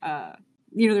 So,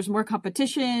 there's more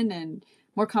competition and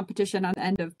more competition on the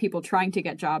end of people trying to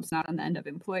get jobs, not on the end of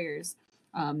employers.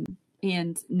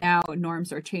 And now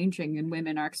norms are changing and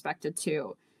women are expected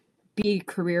to be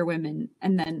career women.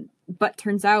 But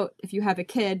turns out if you have a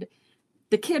kid,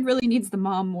 the kid really needs the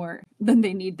mom more than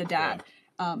they need the dad.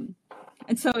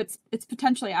 And so it's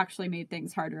potentially actually made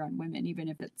things harder on women, even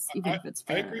if it's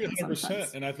fair. I agree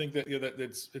 100%, and I think that that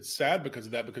it's sad because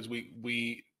of that, because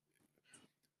we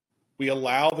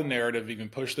allow the narrative, even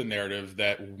push the narrative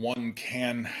that one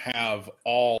can have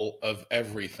all of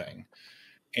everything,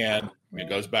 and it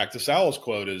goes back to Sal's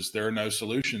quote: "Is there are no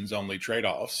solutions, only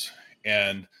trade-offs."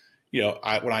 And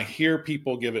when I hear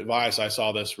people give advice, I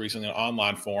saw this recently in an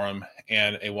online forum,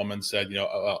 and a woman said,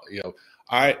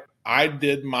 I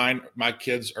did my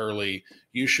kids early.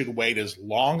 You should wait as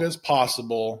long as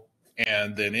possible,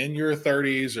 and then in your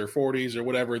 30s or 40s or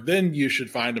whatever, then you should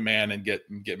find a man and get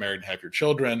married and have your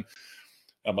children.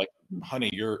 I'm like, honey,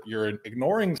 you're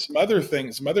ignoring some other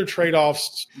things, some other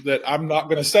trade-offs that I'm not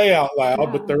going to say out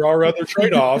loud, but there are other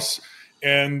trade-offs,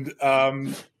 and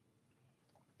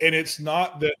it's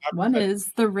not that one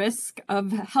is the risk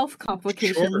of health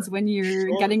complications when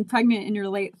you're getting pregnant in your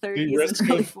late 30s. The risk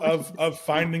and early of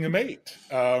finding a mate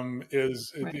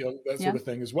is right. That sort of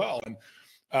thing as well.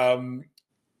 And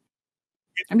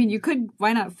you could,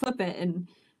 why not flip it and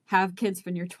have kids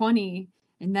when you're 20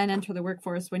 and then enter the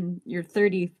workforce when you're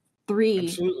 33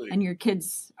 absolutely. And your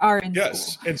kids are in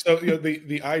yes. school. And so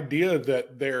the idea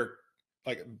that they're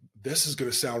like, this is going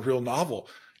to sound real novel.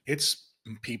 It's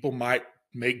people might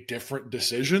make different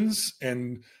decisions,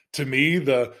 and to me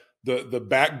the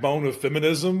backbone of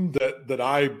feminism that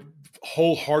I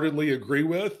wholeheartedly agree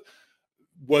with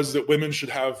was that women should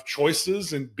have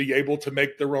choices and be able to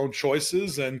make their own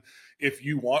choices. And if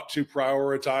you want to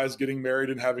prioritize getting married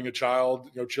and having a child,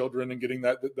 children, and getting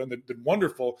that, then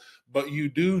wonderful. But you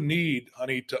do need,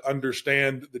 honey, to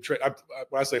understand the trade.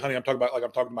 When I say honey, I'm talking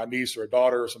to my niece or a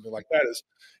daughter or something like that. Is,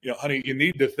 honey, you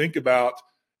need to think about,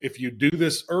 if you do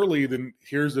this early, then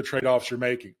here's the trade-offs you're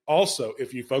making. Also,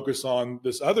 if you focus on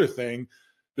this other thing,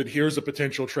 then here's the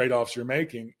potential trade-offs you're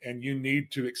making. And you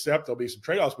need to accept there'll be some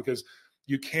trade-offs, because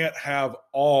you can't have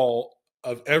all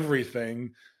of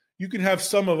everything. You can have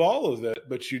some of all of it,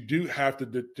 but you do have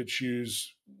to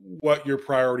choose what your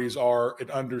priorities are and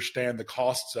understand the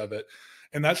costs of it.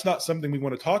 And that's not something we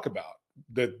want to talk about,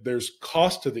 that there's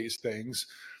cost to these things.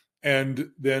 And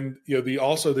then,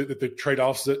 the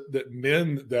trade-offs that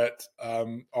men that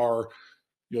are,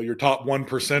 your top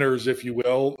 1%ers, if you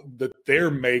will, that they're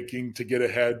making to get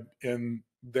ahead in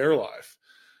their life.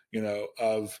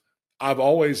 I've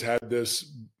always had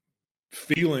this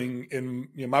feeling in,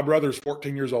 my brother's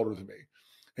 14 years older than me.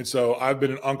 And so I've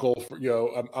been an uncle for,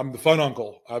 I'm the fun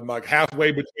uncle. I'm like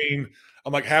halfway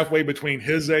between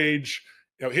his age,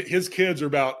 his kids are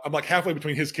about, I'm like halfway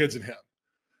between his kids and him.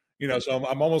 So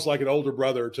I'm almost like an older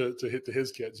brother to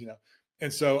his kids,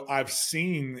 And so I've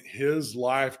seen his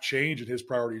life change and his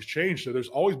priorities change. So there's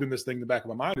always been this thing in the back of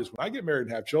my mind is, when I get married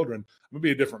and have children, I'm gonna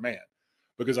be a different man,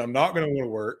 because I'm not going to want to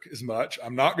work as much.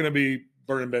 I'm not going to be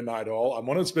burning midnight oil. I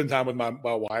want to spend time with my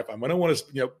wife. I'm going to want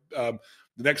to, the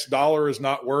next dollar is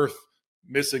not worth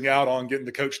missing out on getting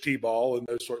to coach T-ball and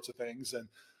those sorts of things. And,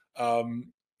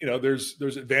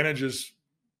 there's advantages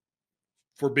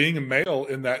for being a male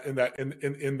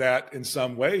in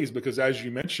some ways, because as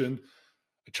you mentioned,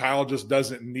 a child just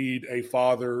doesn't need a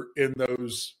father in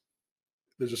those.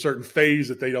 There's a certain phase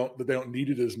that they don't need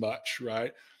it as much,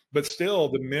 right? But still,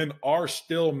 the men are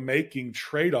still making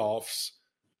trade-offs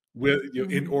with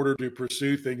in order to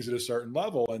pursue things at a certain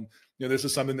level. And this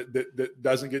is something that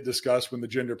doesn't get discussed when the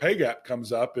gender pay gap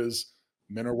comes up, is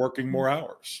men are working more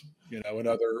hours, and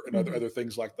other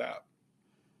things like that.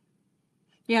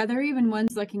 Yeah, there are even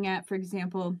ones looking at, for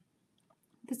example,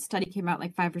 this study came out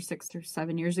like 5 or 6 or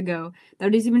 7 years ago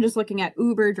that is even just looking at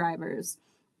Uber drivers.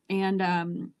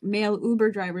 And male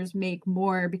Uber drivers make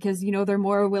more because, they're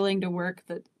more willing to work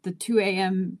the 2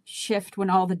 a.m. shift when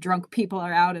all the drunk people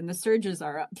are out and the surges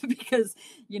are up because,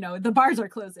 the bars are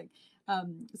closing.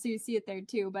 So you see it there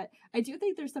too. But I do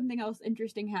think there's something else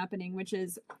interesting happening, which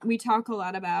is we talk a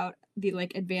lot about the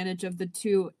advantage of the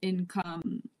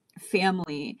 2-income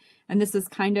family. And this is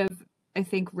kind of, I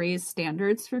think, raised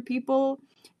standards for people.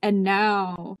 And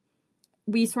now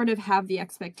we sort of have the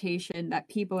expectation that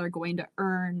people are going to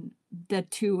earn the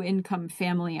 2-income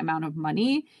family amount of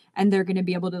money and they're going to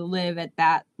be able to live at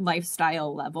that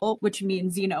lifestyle level, which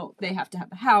means, they have to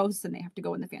have a house and they have to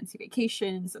go on the fancy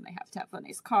vacations and they have to have a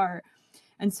nice car.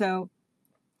 And so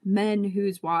men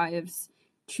whose wives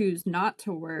choose not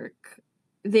to work,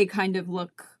 they kind of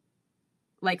look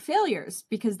like failures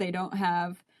because they don't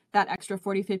have that extra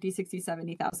 $40,000, $50,000,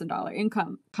 $60,000, $70,000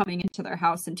 income coming into their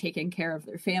house and taking care of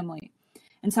their family.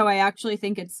 And so I actually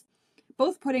think it's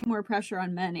both putting more pressure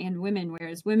on men and women,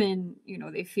 whereas women,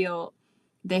 they feel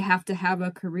they have to have a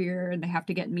career and they have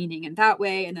to get meaning in that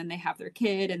way. And then they have their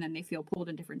kid and then they feel pulled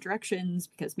in different directions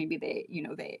because maybe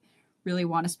they really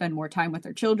want to spend more time with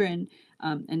their children.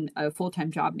 And a full-time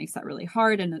job makes that really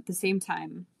hard. And at the same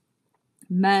time,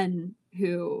 men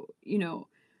who,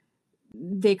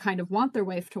 they kind of want their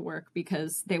wife to work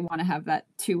because they want to have that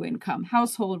 2-income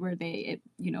household where it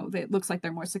looks like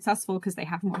they're more successful because they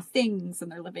have more things and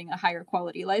they're living a higher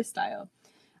quality lifestyle.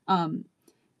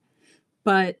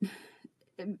 But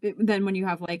then when you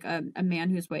have a man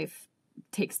whose wife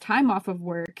takes time off of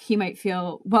work, he might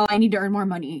feel, well, I need to earn more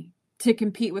money to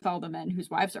compete with all the men whose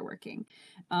wives are working.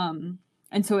 And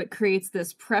so it creates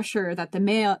this pressure that the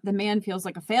man feels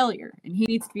like a failure and he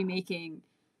needs to be making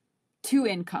 2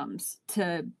 incomes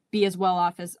to be as well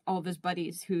off as all of his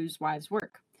buddies whose wives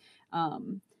work.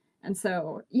 And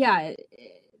so, yeah,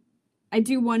 I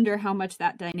do wonder how much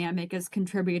that dynamic is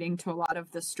contributing to a lot of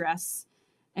the stress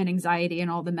and anxiety and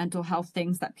all the mental health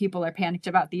things that people are panicked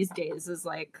about these days is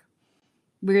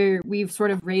we've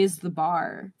sort of raised the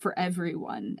bar for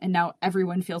everyone. And now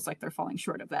everyone feels like they're falling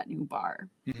short of that new bar.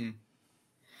 Mm-hmm.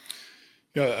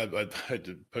 I had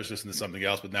to push this into something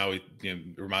else, but now it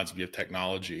reminds me of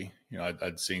technology.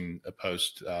 I'd seen a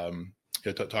post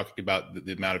talking about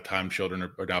the amount of time children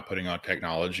are now putting on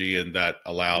technology, and that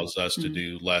allows us to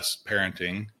do less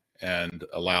parenting and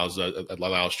allows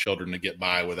children to get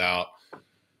by without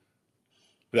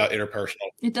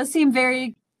interpersonal. It does seem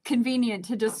very convenient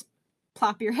to just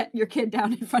plop your kid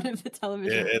down in front of the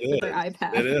television with their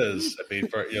iPad. It is. I mean,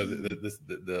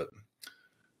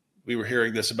 we were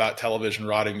hearing this about television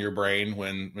rotting your brain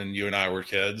when you and I were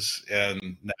kids,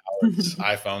 and now it's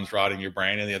iPhones rotting your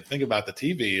brain. And the thing about the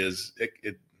TV is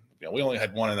we only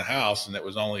had one in the house, and it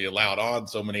was only allowed on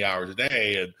so many hours a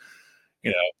day,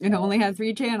 and it only had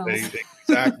 3 channels.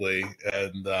 Exactly.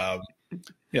 And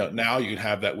now you can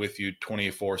have that with you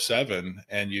 24/7,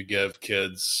 and you give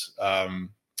kids. I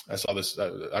saw this.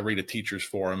 I read a teacher's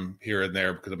forum here and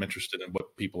there because I'm interested in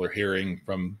what people are hearing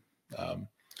from.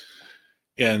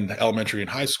 In elementary and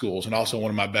high schools. And also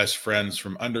one of my best friends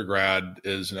from undergrad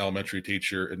is an elementary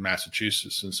teacher in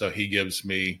Massachusetts. And so he gives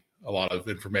me a lot of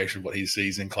information, what he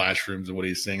sees in classrooms and what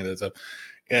he's seeing.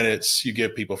 And it's, you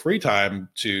give people free time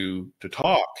to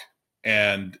talk,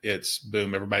 and it's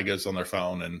boom, everybody goes on their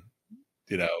phone and,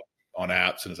 on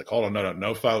apps. And it's like, hold on,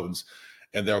 no phones.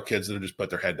 And there are kids that just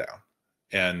put their head down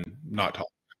and not talk.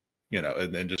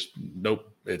 And then just, nope,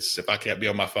 it's, if I can't be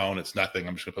on my phone, it's nothing.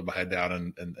 I'm just gonna put my head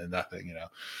down and nothing, And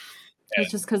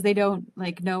it's just because they don't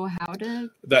know how to.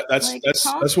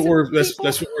 That's what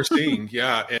we're seeing.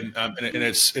 Yeah. And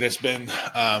it's been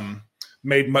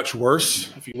made much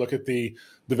worse. If you look at the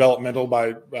developmental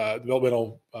what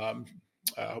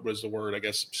is the word, I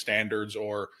guess, standards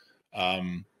or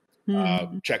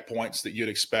checkpoints that you'd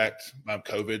expect.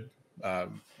 COVID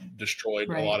destroyed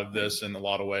a lot of this in a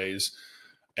lot of ways.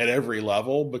 At every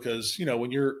level, because when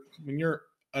you're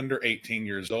under 18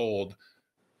 years old,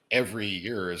 every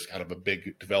year is kind of a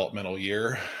big developmental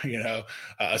year,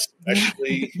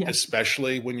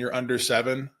 especially when you're under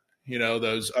 7.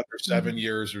 Those under 7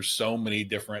 years, there's so many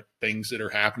different things that are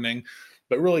happening,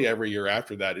 but really every year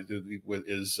after that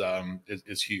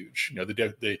is huge.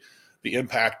 The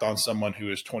impact on someone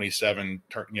who is 27,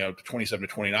 27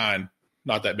 to 29,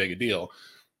 not that big a deal,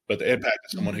 but the impact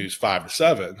of someone who's 5 to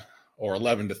 7. Or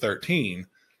 11 to 13,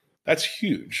 that's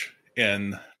huge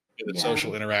in the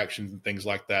social interactions and things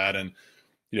like that, and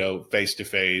face to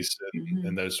face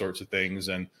and those sorts of things,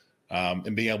 and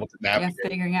being able to navigate.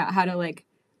 Figuring out how to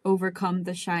overcome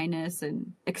the shyness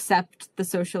and accept the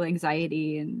social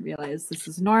anxiety and realize this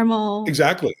is normal.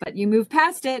 Exactly. But you move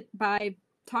past it by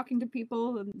talking to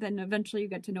people, and then eventually you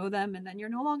get to know them, and then you're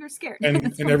no longer scared.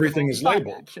 And everything is fun,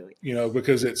 labeled, actually.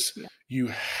 Because it's, you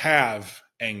have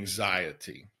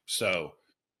anxiety. So,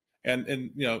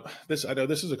 and this, I know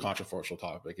this is a controversial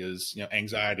topic, is,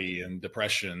 anxiety and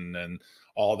depression and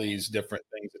all these different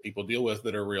things that people deal with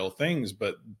that are real things.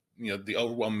 But, the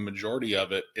overwhelming majority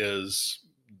of it is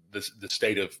the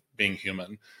state of being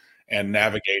human and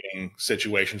navigating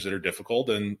situations that are difficult.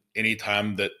 And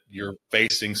anytime that you're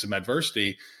facing some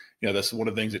adversity, that's one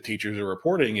of the things that teachers are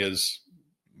reporting is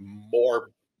more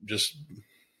just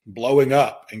blowing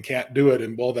up and can't do it.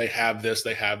 And well, they have this,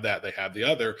 they have that, they have the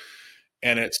other.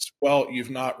 And it's, well,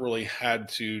 you've not really had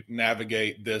to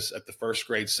navigate this at the first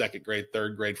grade, second grade,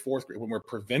 third grade, fourth grade. When we're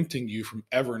preventing you from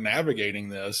ever navigating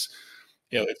this,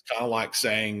 it's kind of like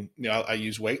saying, I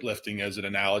use weightlifting as an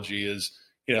analogy, is,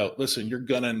 listen, you're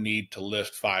going to need to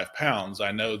lift 5 pounds.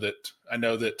 I know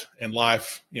that in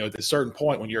life, at a certain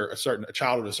point when you're a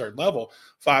child at a certain level,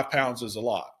 5 pounds is a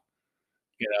lot,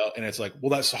 and it's like,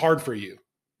 well, that's hard for you.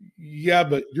 Yeah,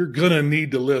 but you're going to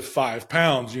need to lift 5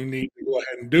 pounds. You need to go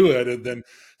ahead and do it. And then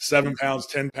 7 pounds,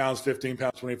 10 pounds, 15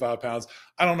 pounds, 25 pounds.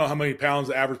 I don't know how many pounds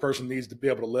the average person needs to be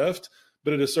able to lift,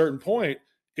 but at a certain point,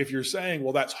 if you're saying,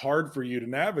 well, that's hard for you to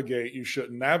navigate, you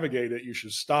shouldn't navigate it, you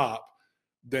should stop,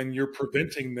 then you're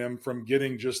preventing them from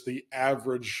getting just the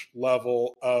average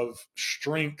level of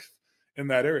strength in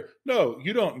that area. No,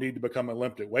 you don't need to become an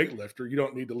Olympic weightlifter. You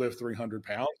don't need to lift 300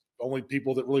 pounds. Only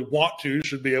people that really want to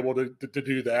should be able to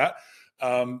do that.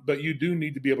 But you do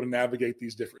need to be able to navigate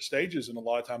these different stages. And a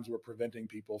lot of times we're preventing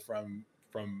people from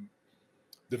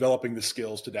developing the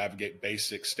skills to navigate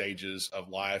basic stages of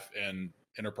life and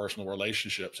interpersonal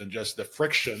relationships, and just the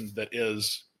friction that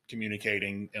is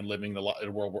communicating and living in a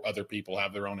world where other people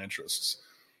have their own interests.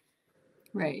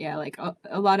 Right. Yeah. Like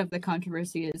a lot of the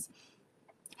controversy is,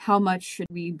 how much should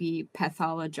we be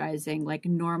pathologizing like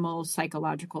normal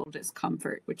psychological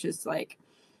discomfort, which is like,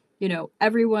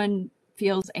 everyone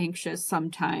feels anxious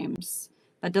sometimes.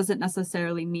 That doesn't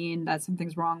necessarily mean that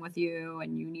something's wrong with you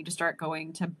and you need to start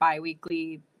going to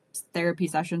biweekly therapy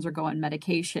sessions or go on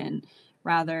medication.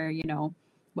 Rather,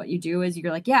 what you do is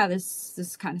you're like, yeah,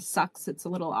 this kind of sucks. It's a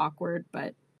little awkward,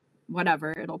 but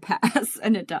whatever, it'll pass.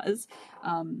 And it does.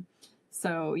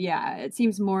 So yeah, it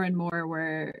seems more and more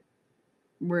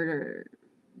we're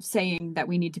saying that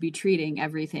we need to be treating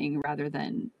everything rather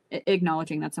than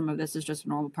acknowledging that some of this is just a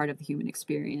normal part of the human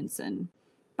experience. And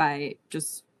by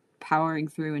just powering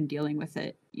through and dealing with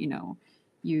it,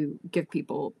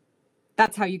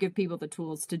 that's how you give people the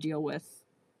tools to deal with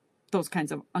those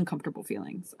kinds of uncomfortable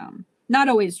feelings. Not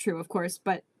always true, of course,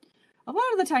 but a lot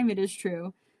of the time it is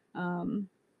true.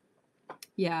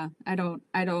 Yeah,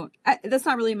 that's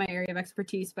not really my area of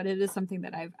expertise, but it is something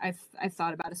that I've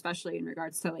thought about, especially in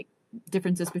regards to like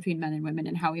differences between men and women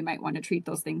and how we might want to treat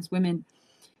those things. Women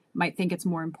might think it's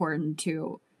more important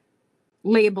to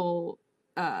label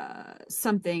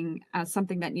something as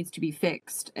something that needs to be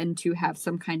fixed and to have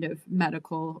some kind of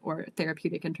medical or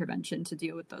therapeutic intervention to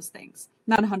deal with those things.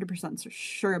 Not 100%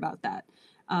 sure about that.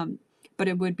 But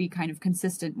it would be kind of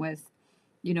consistent with,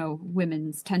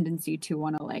 women's tendency to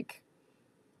want to like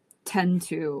tend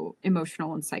to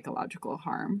emotional and psychological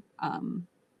harm,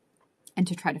 and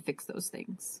to try to fix those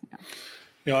things.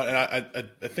 And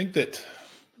I think that,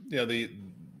 the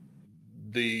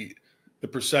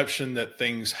perception that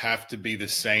things have to be the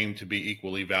same to be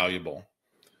equally valuable.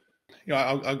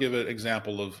 I'll give an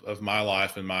example of my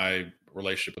life and my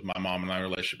relationship with my mom and my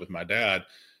relationship with my dad.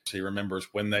 He remembers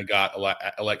when they got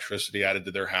electricity added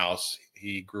to their house.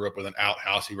 He grew up with an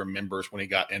outhouse. He remembers when he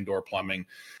got indoor plumbing.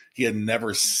 He had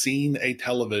never seen a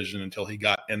television until he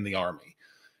got in the Army.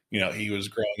 He was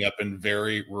growing up in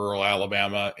very rural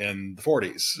Alabama in the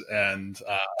 40s. And,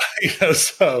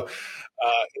 so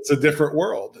it's a different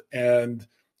world. And,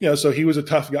 so he was a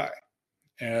tough guy.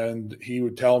 And he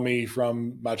would tell me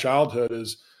from my childhood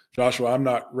is, Joshua, I'm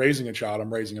not raising a child,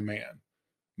 I'm raising a man.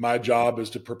 My job is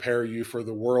to prepare you for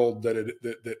the world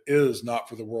that is not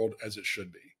for the world as it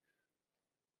should be.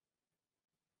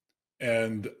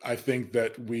 And I think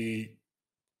that we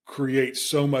create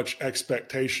so much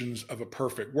expectations of a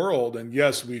perfect world. And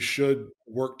yes, we should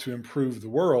work to improve the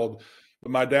world,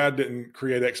 but my dad didn't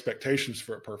create expectations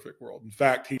for a perfect world. In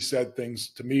fact, he said things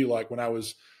to me like when I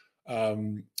was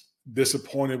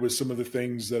disappointed with some of the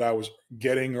things that I was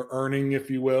getting or earning,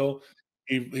 if you will,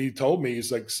 he told me,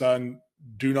 he's like, son,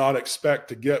 do not expect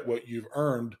to get what you've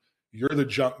earned. You're the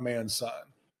junk man's son.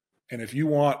 And if you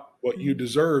want what you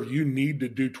deserve, you need to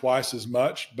do twice as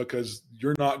much, because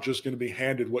you're not just going to be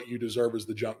handed what you deserve as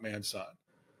the junk man's son.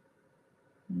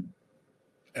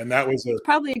 And that was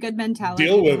probably a good mentality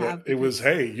deal with to it. have, It was,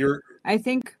 hey, I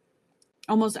think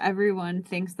almost everyone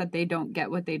thinks that they don't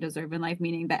get what they deserve in life,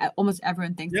 meaning that almost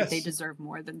everyone thinks that they deserve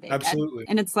more than they absolutely get.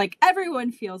 And it's like,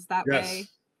 everyone feels that way.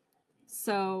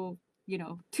 So,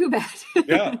 too bad.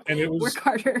 Yeah. And it was, work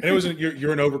harder. And it was,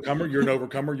 you're an overcomer. You're an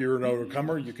overcomer. You're an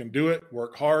overcomer. You can do it.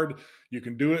 Work hard. You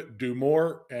can do it. Do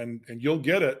more, and you'll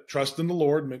get it. Trust in the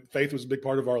Lord. Faith was a big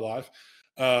part of our life.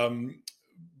 And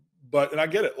I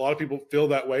get it. A lot of people feel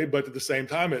that way, but at the same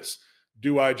time, it's,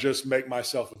 do I just make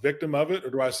myself a victim of it? Or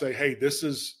do I say, hey, this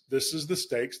is the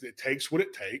stakes. It takes what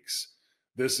it takes.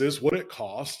 This is what it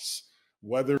costs.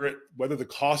 Whether the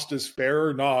cost is fair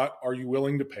or not, are you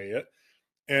willing to pay it?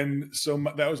 And so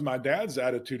that was my dad's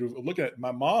attitude of looking at it.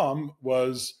 My mom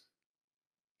was,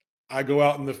 I go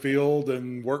out in the field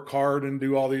and work hard and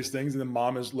do all these things. And then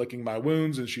mom is licking my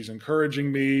wounds, and she's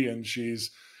encouraging me, and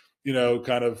she's,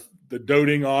 kind of the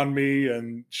doting on me.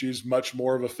 And she's much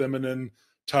more of a feminine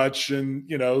touch, and,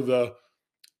 the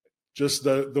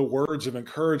words of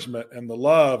encouragement and the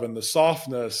love and the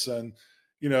softness. And,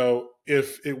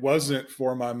 if it wasn't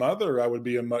for my mother, I would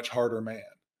be a much harder man.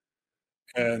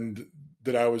 And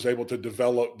that I was able to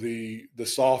develop the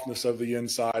softness of the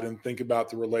inside and think about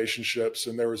the relationships.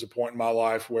 And there was a point in my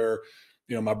life where,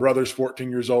 my brother's 14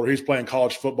 years old. He's playing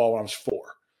college football when I was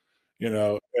 4,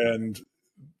 and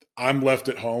I'm left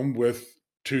at home with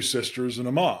 2 sisters and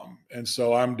a mom. And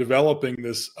so I'm developing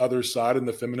this other side, and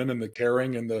the feminine and the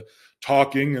caring and the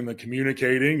talking and the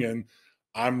communicating. And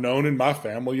I'm known in my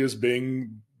family as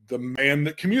being the man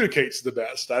that communicates the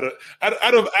best out of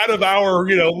our,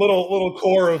 little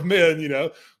core of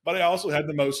men, but I also had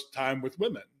the most time with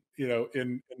women,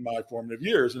 in my formative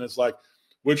years. And it's like,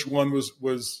 which one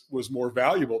was more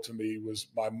valuable to me? Was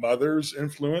my mother's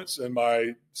influence and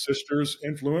my sister's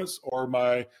influence, or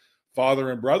my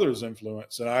father and brother's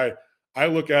influence? And I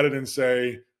look at it and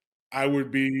say, I would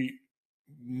be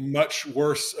much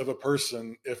worse of a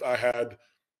person if I had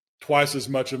twice as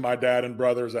much of my dad and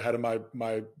brother as I had of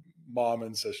my mom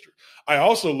and sister. I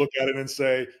also look at it and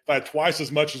say, if I had twice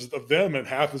as much of them and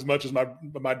half as much as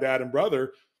my dad and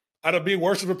brother, I'd be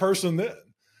worse of a person then.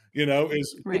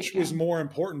 Which was more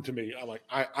important to me. I'm like,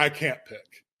 I can't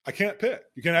pick. I can't pick.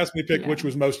 You can't ask me to pick which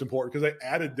was most important, because they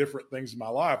added different things in my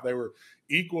life. They were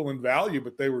equal in value,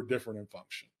 but they were different in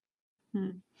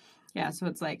function. Yeah. So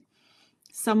it's like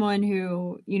someone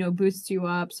who, boosts you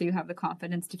up so you have the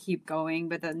confidence to keep going,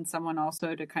 but then someone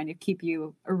also to kind of keep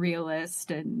you a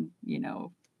realist and,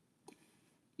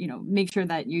 make sure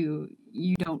that you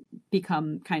don't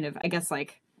become kind of, I guess,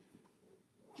 like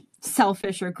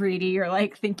selfish or greedy, or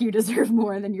like think you deserve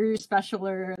more than you're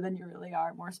specialer than you really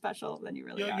are, more special than you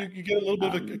really are. You get a little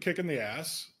bit of a kick in the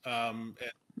ass, and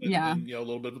a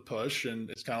little bit of a push, and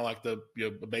it's kind of like the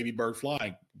baby bird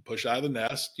flying, push out of the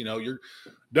nest.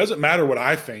 Doesn't matter what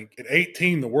I think. At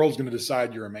 18, the world's going to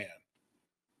decide you're a man.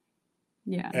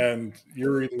 Yeah, and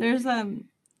you're either.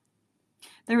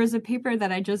 There was a paper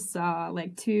that I just saw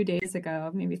like 2 days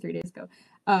ago, maybe 3 days ago,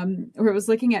 where it was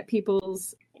looking at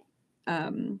people's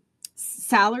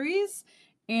salaries,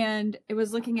 and it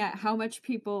was looking at how much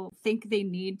people think they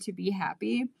need to be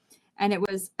happy. And it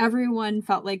was, everyone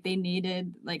felt like they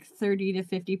needed like 30 to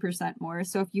 50% more.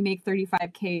 So if you make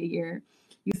 35K a year,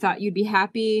 you thought you'd be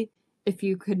happy if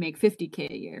you could make 50K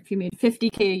a year. If you made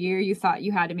 50K a year, you thought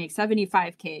you had to make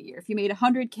 75K a year. If you made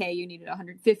 100K, you needed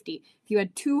 150. If you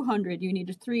had 200, you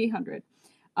needed 300.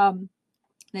 And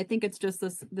I think it's just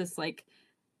this like,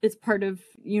 it's part of,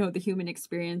 the human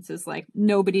experience is like,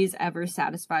 nobody's ever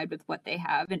satisfied with what they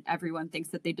have, and everyone thinks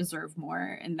that they deserve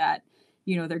more, and that,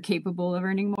 they're capable of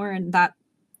earning more, and that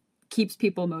keeps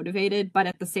people motivated. But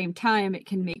at the same time, it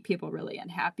can make people really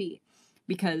unhappy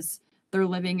because they're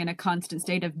living in a constant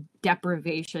state of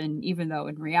deprivation, even though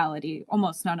in reality,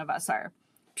 almost none of us are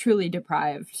truly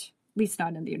deprived, at least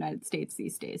not in the United States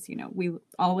these days. We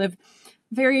all live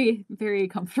very, very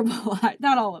comfortable lives.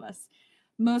 Not all of us.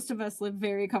 Most of us live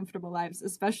very comfortable lives,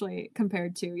 especially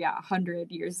compared to,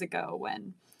 100 years ago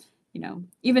when,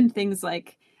 even things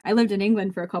like, I lived in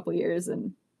England for a couple years,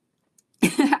 and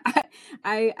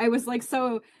I was like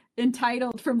so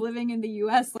entitled from living in the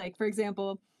US. Like, for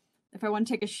example, if I want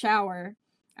to take a shower,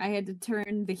 I had to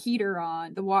turn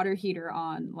the water heater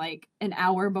on like an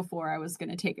hour before I was going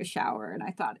to take a shower. And I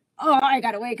thought, oh, I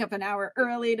got to wake up an hour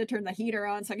early to turn the heater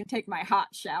on so I can take my hot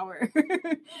shower.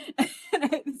 And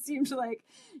it seemed like,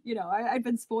 I'd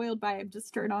been spoiled by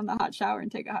just turn on the hot shower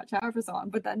and take a hot shower for so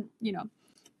long. But then,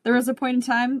 there was a point in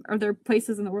time, or there are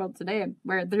places in the world today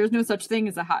where there's no such thing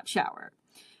as a hot shower.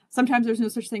 Sometimes there's no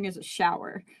such thing as a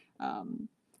shower.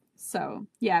 So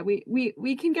yeah,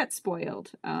 we can get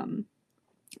spoiled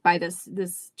by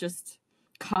this just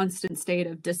constant state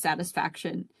of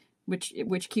dissatisfaction,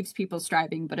 which keeps people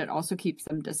striving, but it also keeps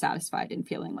them dissatisfied and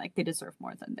feeling like they deserve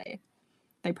more than they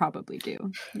probably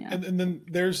do. Yeah. And then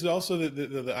there's also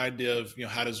the idea of,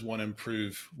 how does one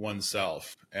improve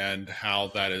oneself, and how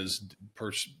that is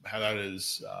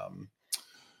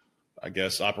I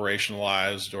guess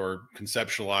operationalized or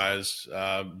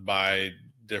conceptualized by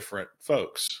different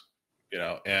folks,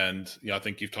 and I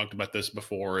think you've talked about this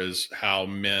before, is how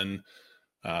men.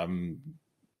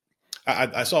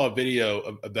 I saw a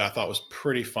video that I thought was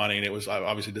pretty funny, and it was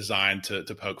obviously designed to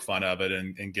poke fun of it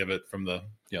and give it from the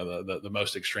the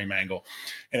most extreme angle.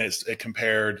 And it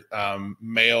compared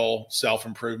male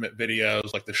self-improvement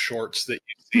videos, like the shorts that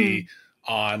you see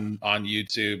on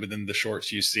YouTube, and then the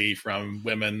shorts you see from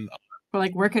women. Or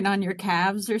like working on your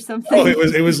calves or something. Oh,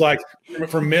 it was like,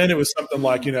 for men, it was something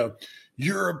like,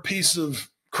 you're a piece of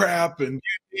crap, and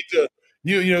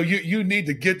you need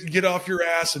to get off your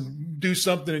ass and do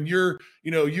something, and you're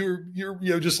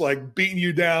just like beating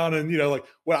you down, and like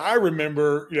what I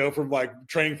remember from like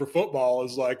training for football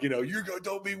is like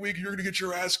don't be weak, you're gonna get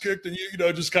your ass kicked, and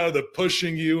just kind of the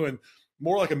pushing you, and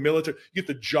more like a military. You get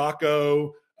the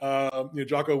Jocko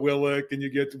Willick, and you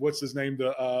get, what's his name,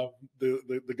 the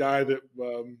guy that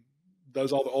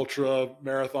does all the ultra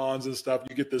marathons and stuff.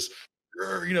 You get this,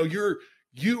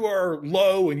 you are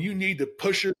low, and you need to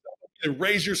push yourself and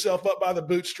raise yourself up by the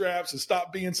bootstraps and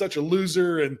stop being such a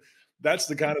loser. And that's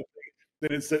the kind of thing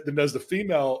that does the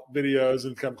female videos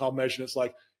and kind of combination. It's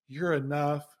like, you're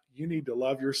enough. You need to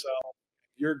love yourself.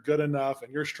 You're good enough,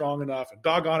 and you're strong enough, and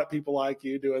doggone it, people like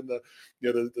you, doing the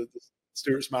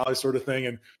Stuart Smiley sort of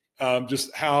thing. And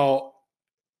just how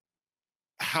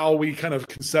we kind of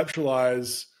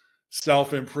conceptualize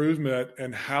self-improvement,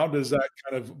 and how does that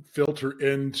kind of filter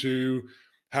into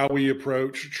how we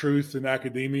approach truth in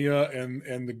academia,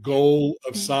 and the goal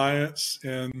of science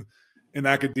in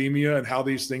academia, and how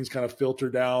these things kind of filter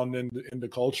down into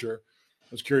culture. I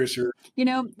was curious here.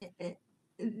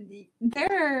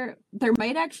 There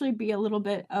might actually be a little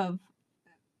bit of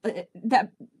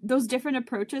that. Those different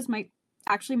approaches might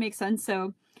actually make sense.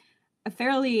 So a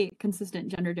fairly consistent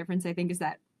gender difference, I think, is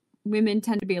that women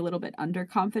tend to be a little bit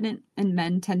underconfident, and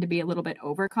men tend to be a little bit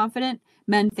overconfident.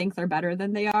 Men think they're better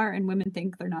than they are, and women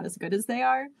think they're not as good as they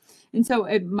are. And so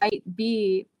it might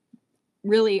be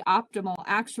really optimal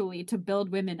actually to build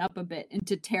women up a bit and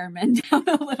to tear men down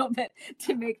a little bit,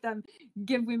 to make them,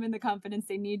 give women the confidence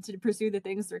they need to pursue the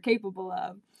things they're capable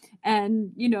of,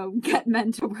 and get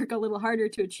men to work a little harder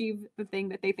to achieve the thing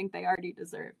that they think they already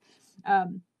deserve.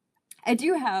 I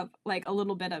do have like a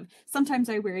little bit of, sometimes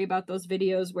I worry about those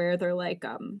videos where they're like,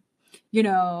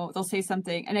 they'll say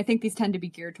something, and I think these tend to be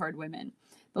geared toward women.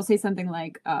 They'll say something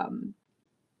like,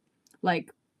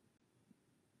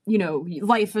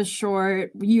 life is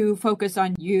short, you focus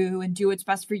on you and do what's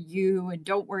best for you, and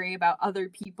don't worry about other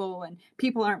people, and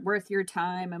people aren't worth your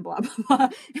time, and blah, blah, blah.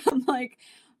 I'm like,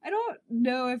 I don't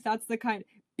know if that's the kind.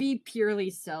 Be purely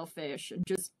selfish and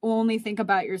just only think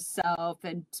about yourself,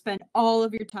 and spend all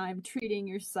of your time treating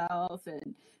yourself.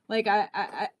 And like,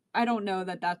 I don't know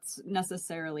that that's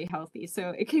necessarily healthy. So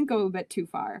it can go a bit too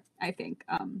far, I think.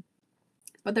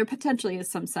 But there potentially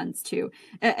is some sense too.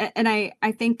 And I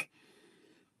think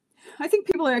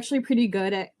people are actually pretty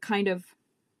good at kind of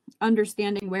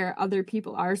understanding where other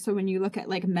people are. So when you look at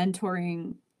like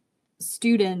mentoring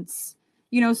students,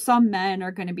 some men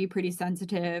are going to be pretty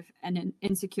sensitive and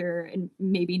insecure and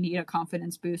maybe need a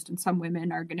confidence boost. And some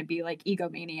women are going to be like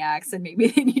egomaniacs, and maybe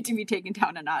they need to be taken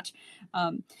down a notch.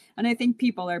 And I think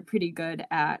people are pretty good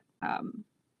at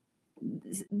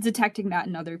detecting that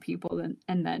in other people,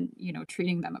 and then,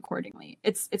 treating them accordingly.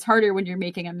 It's harder when you're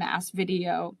making a mass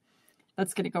video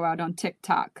that's going to go out on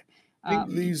TikTok. I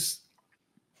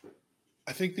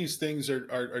think these things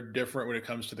are different when it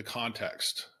comes to the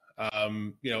context.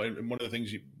 And one of the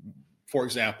things for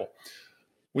example,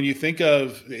 when you think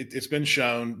of, it's been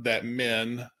shown that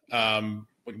men,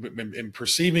 in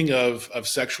perceiving of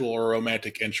sexual or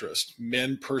romantic interest,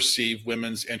 men perceive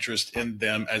women's interest in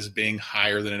them as being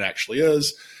higher than it actually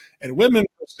is, and women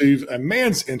perceive a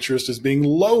man's interest as being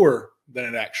lower than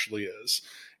it actually is.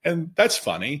 And that's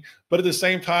funny, but at the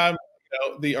same time,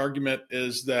 the argument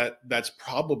is that that's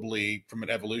probably, from an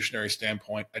evolutionary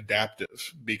standpoint,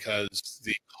 adaptive, because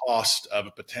the cost of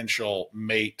a potential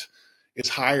mate is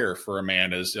higher for a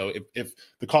man. If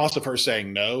the cost of her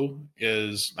saying no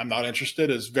is, I'm not interested,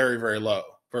 is very, very low.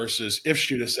 versus if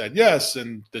she'd have said yes,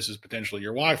 and this is potentially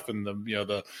your wife and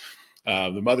the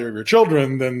mother of your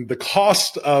children, then the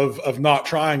cost of not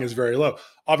trying is very low.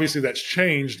 Obviously, that's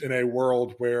changed in a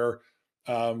world where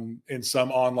in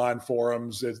some online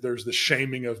forums, there's the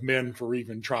shaming of men for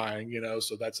even trying,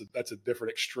 so that's a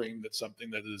different extreme. That's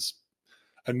something that is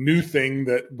a new thing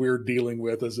that we're dealing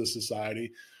with as a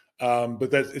society.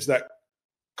 But it's that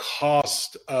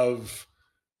cost of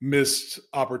missed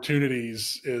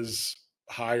opportunities is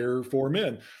higher for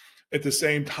men. At the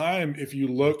same time, if you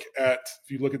look at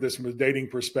this from a dating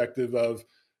perspective of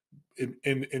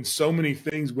in so many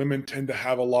things, women tend to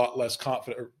have a lot less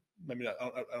confidence. Or, I mean, I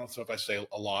don't know if I say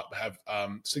a lot, but have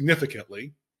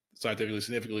scientifically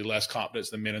significantly less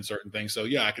confidence than men in certain things. So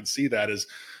yeah, I can see that as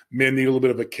men need a little bit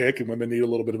of a kick and women need a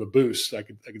little bit of a boost. I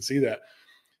can see that.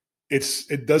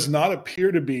 It does not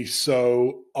appear to be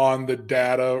so on the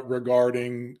data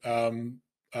regarding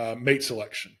mate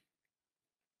selection.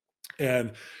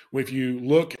 And if you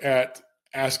look at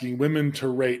asking women to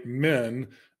rate men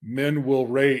will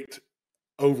rate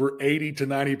over 80 to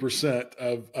 90%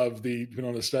 of the, depending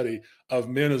on the study, of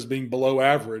men as being below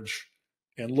average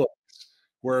in looks.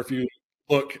 Where if you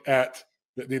look at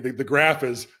the graph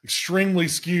is extremely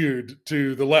skewed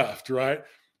to the left, right?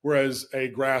 Whereas a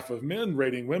graph of men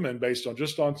rating women based on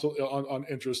just on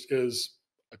interest is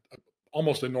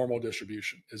almost a normal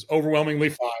distribution, is overwhelmingly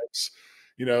fives,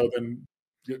 then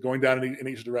going down in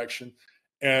each direction.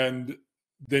 And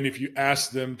then if you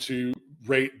ask them to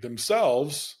rate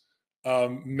themselves,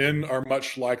 men are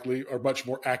much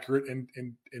more accurate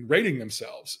in rating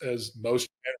themselves, as most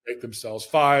men rate themselves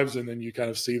fives. And then you kind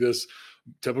of see this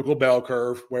typical bell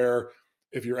curve where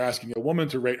if you're asking a woman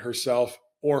to rate herself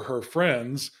or her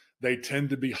friends, they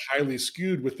tend to be highly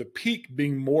skewed, with the peak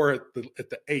being more at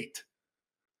the 8,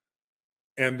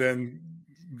 and then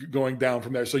going down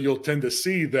from there. So you'll tend to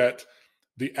see that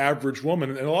the average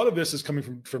woman, and a lot of this is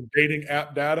coming from dating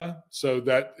app data. So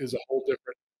that is a whole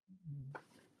different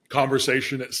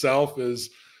conversation itself, is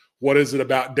what is it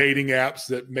about dating apps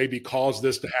that maybe cause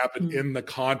this to happen in the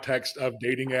context of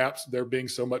dating apps, there being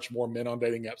so much more men on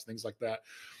dating apps, things like that.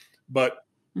 But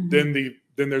then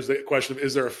there's the question of,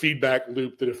 is there a feedback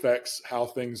loop that affects how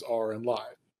things are in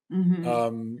life?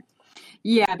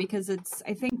 Yeah, because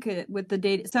I think with the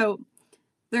data, so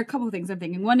there are a couple of things I'm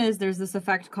thinking. One is there's this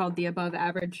effect called the above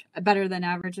average, a better than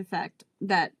average effect,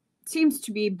 that seems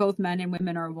to be both men and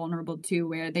women are vulnerable to,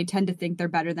 where they tend to think they're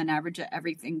better than average at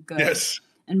everything good. Yes.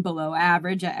 And below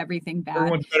average at everything bad.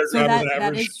 Everyone's better so than average.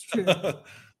 That is true.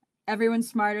 Everyone's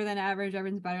smarter than average.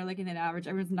 Everyone's better looking than average.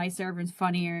 Everyone's nicer. Everyone's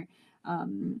funnier.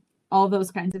 All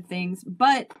those kinds of things.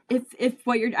 But if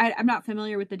what I'm not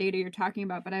familiar with the data you're talking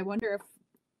about, but I wonder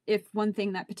if one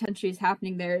thing that potentially is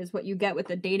happening there is what you get with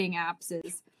the dating apps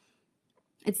is,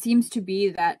 it seems to be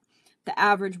that the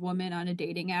average woman on a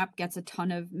dating app gets a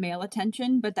ton of male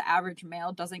attention, but the average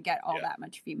male doesn't get all that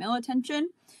much female attention.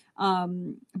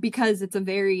 Because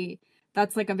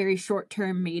that's like a very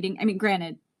short-term mating. I mean,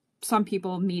 granted, some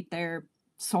people meet their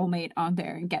soulmate on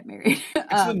there and get married.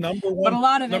 It's the number one, but a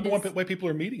lot of number one way people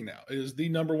are meeting now. It is the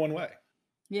number one way.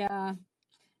 Yeah.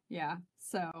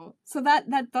 So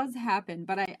that does happen,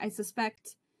 but I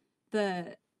suspect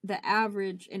the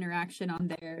average interaction on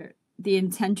there, the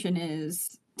intention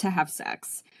is to have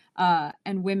sex.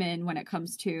 And women, when it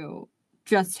comes to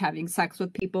just having sex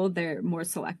with people, they're more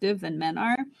selective than men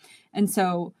are. And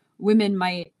so women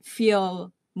might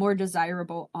feel more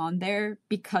desirable on there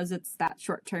because it's that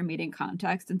short-term meeting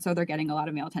context. And so they're getting a lot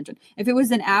of male attention. If it was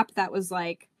an app that was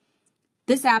like,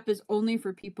 this app is only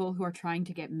for people who are trying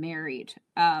to get married,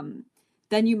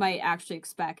 then you might actually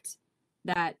expect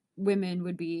that women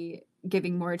would be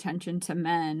giving more attention to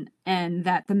men, and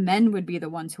that the men would be the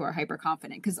ones who are hyper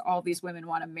confident because all these women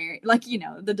want to marry, like,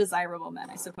 the desirable men,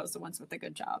 I suppose, the ones with the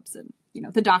good jobs and,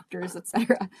 the doctors,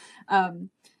 etc.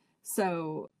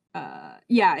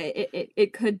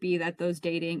 It could be that those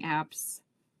dating apps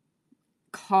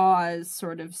cause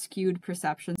sort of skewed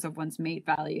perceptions of one's mate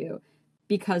value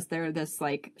because they're this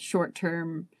like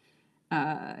short-term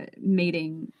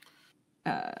mating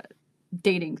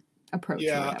dating approach.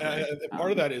 Yeah, and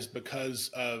part of that is because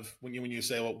of when you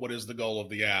say, well, what is the goal of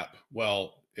the app?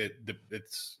 Well, it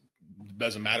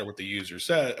doesn't matter what the user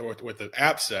said or what the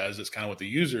app says. It's kind of what the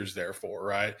user's there for,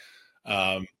 right?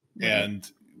 And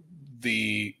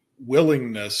the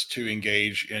willingness to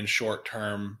engage in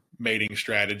short-term mating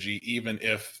strategy, even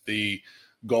if the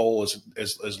goal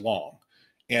is long.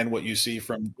 And what you see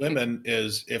from women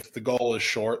is, if the goal is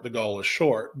short, the goal is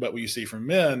short. But what you see from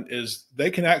men is they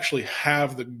can actually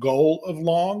have the goal of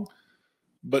long,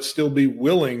 but still be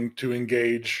willing to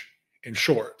engage in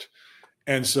short.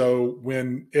 And so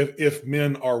if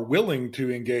men are willing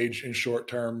to engage in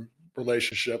short-term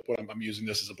relationship, what I'm using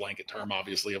this as a blanket term,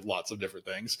 obviously, of lots of different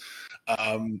things,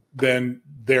 then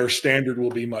their standard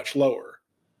will be much lower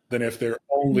than if they're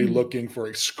only looking for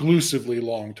exclusively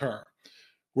long-term.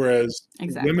 Whereas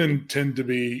women tend to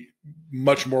be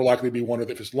much more likely to be one of,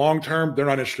 if it's long-term, they're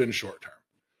not interested in short-term,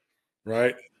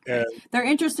 right? And they're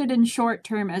interested in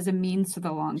short-term as a means to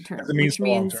the long-term, which means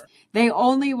long-term. They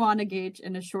only want to engage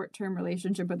in a short-term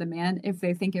relationship with a man if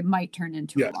they think it might turn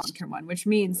into a long-term one, which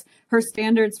means her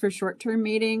standards for short-term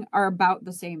mating are about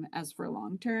the same as for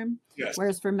long-term. Yes.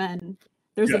 Whereas for men,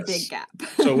 there's a big gap.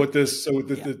 So this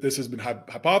has been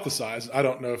hypothesized. I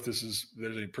don't know if there's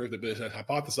any proof that this has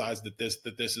hypothesized that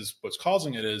this is what's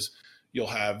causing it. Is you'll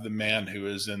have the man who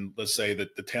is in, let's say, the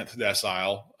 10th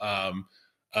decile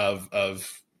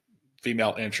of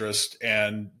female interest,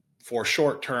 and for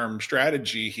short-term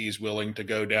strategy, he's willing to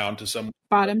go down to some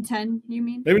bottom 10. You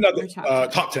mean? Maybe not the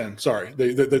top 10. Sorry,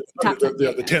 the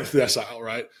 10th decile,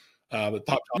 right? The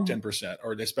top 10%,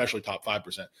 or especially top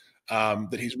 5%.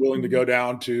 That he's willing to go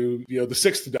down to the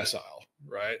 6th decile,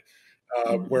 right?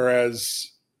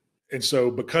 Whereas, and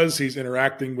so because he's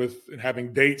interacting with and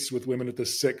having dates with women at the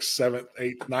 6th, 7th,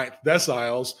 8th, 9th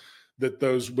deciles, that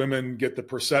those women get the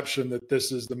perception that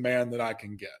this is the man that I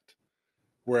can get.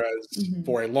 Whereas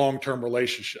for a long-term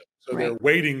relationship, so they're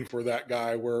waiting for that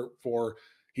guy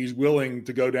he's willing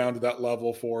to go down to that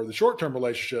level for the short-term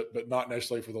relationship, but not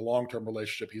necessarily for the long-term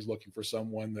relationship. He's looking for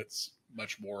someone that's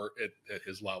much more at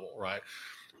his level, right?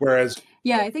 Whereas,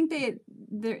 I think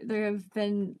there have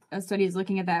been studies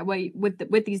looking at that.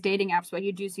 With these dating apps, what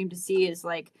you do seem to see is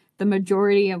like the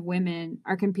majority of women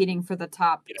are competing for the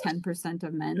top 10%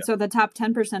 of men. So the top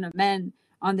 10% of men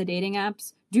on the dating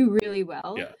apps do really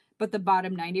well, but the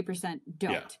bottom 90%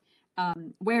 don't.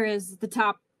 Whereas the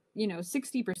top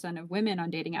 60% of women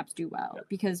on dating apps do well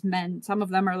because men, some of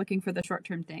them are looking for the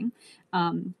short-term thing,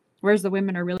 whereas the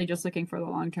women are really just looking for the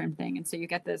long-term thing. And so you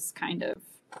get this kind of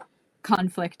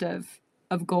conflict of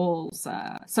goals.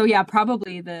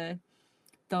 Probably the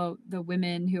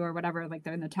women who are whatever, like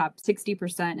they're in the top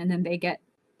 60%, and then they get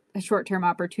a short-term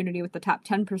opportunity with the top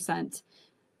 10%, and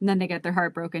then they get their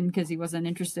heart broken because he wasn't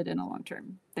interested in a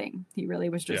long-term thing. He really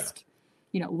was just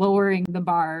lowering the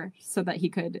bar so that he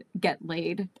could get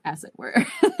laid, as it were.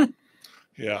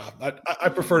 I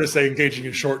prefer to say engaging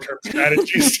in short-term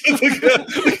strategies. keep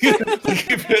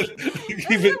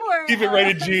it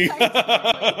rated G.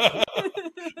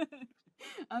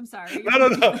 I'm sorry.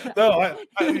 No.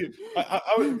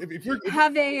 If you're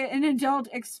have an adult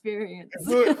experience.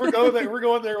 If we're going there. We're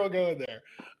going there. We'll go in there.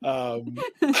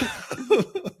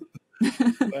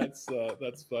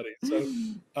 That's funny. So,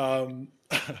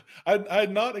 I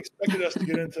had not expected us to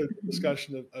get into a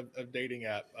discussion of dating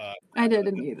app. I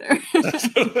didn't either.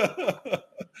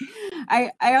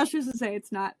 I also should say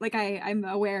it's not like I'm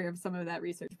aware of some of that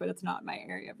research, but it's not my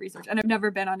area of research, and I've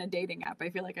never been on a dating app. I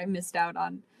feel like I missed out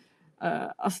on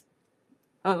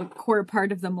a core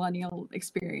part of the millennial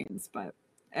experience, but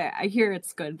I hear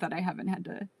it's good that I haven't had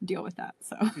to deal with that.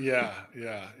 So I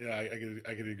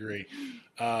could agree.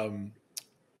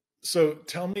 So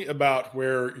tell me about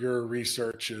where your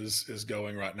research is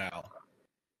going right now.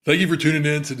 Thank you for tuning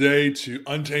in today to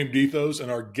Untamed Ethos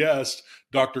and our guest,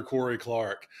 Dr. Corey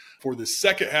Clark. For the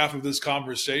second half of this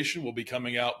conversation, we'll be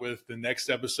coming out with the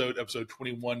next episode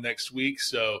 21 next week.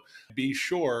 So be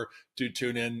sure to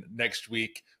tune in next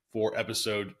week for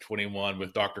episode 21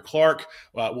 with Dr. Clark.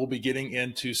 We'll be getting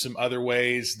into some other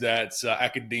ways that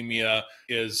academia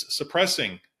is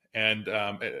suppressing and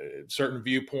certain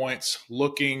viewpoints,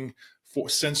 looking for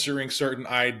censoring certain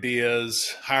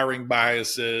ideas, hiring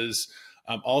biases,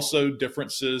 also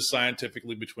differences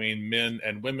scientifically between men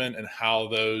and women and how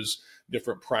those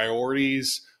different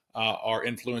priorities are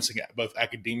influencing both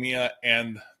academia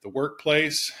and the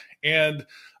workplace. And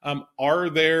are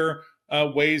there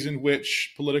ways in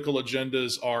which political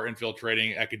agendas are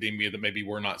infiltrating academia that maybe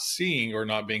we're not seeing or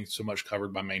not being so much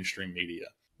covered by mainstream media?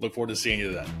 Look forward to seeing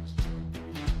you then.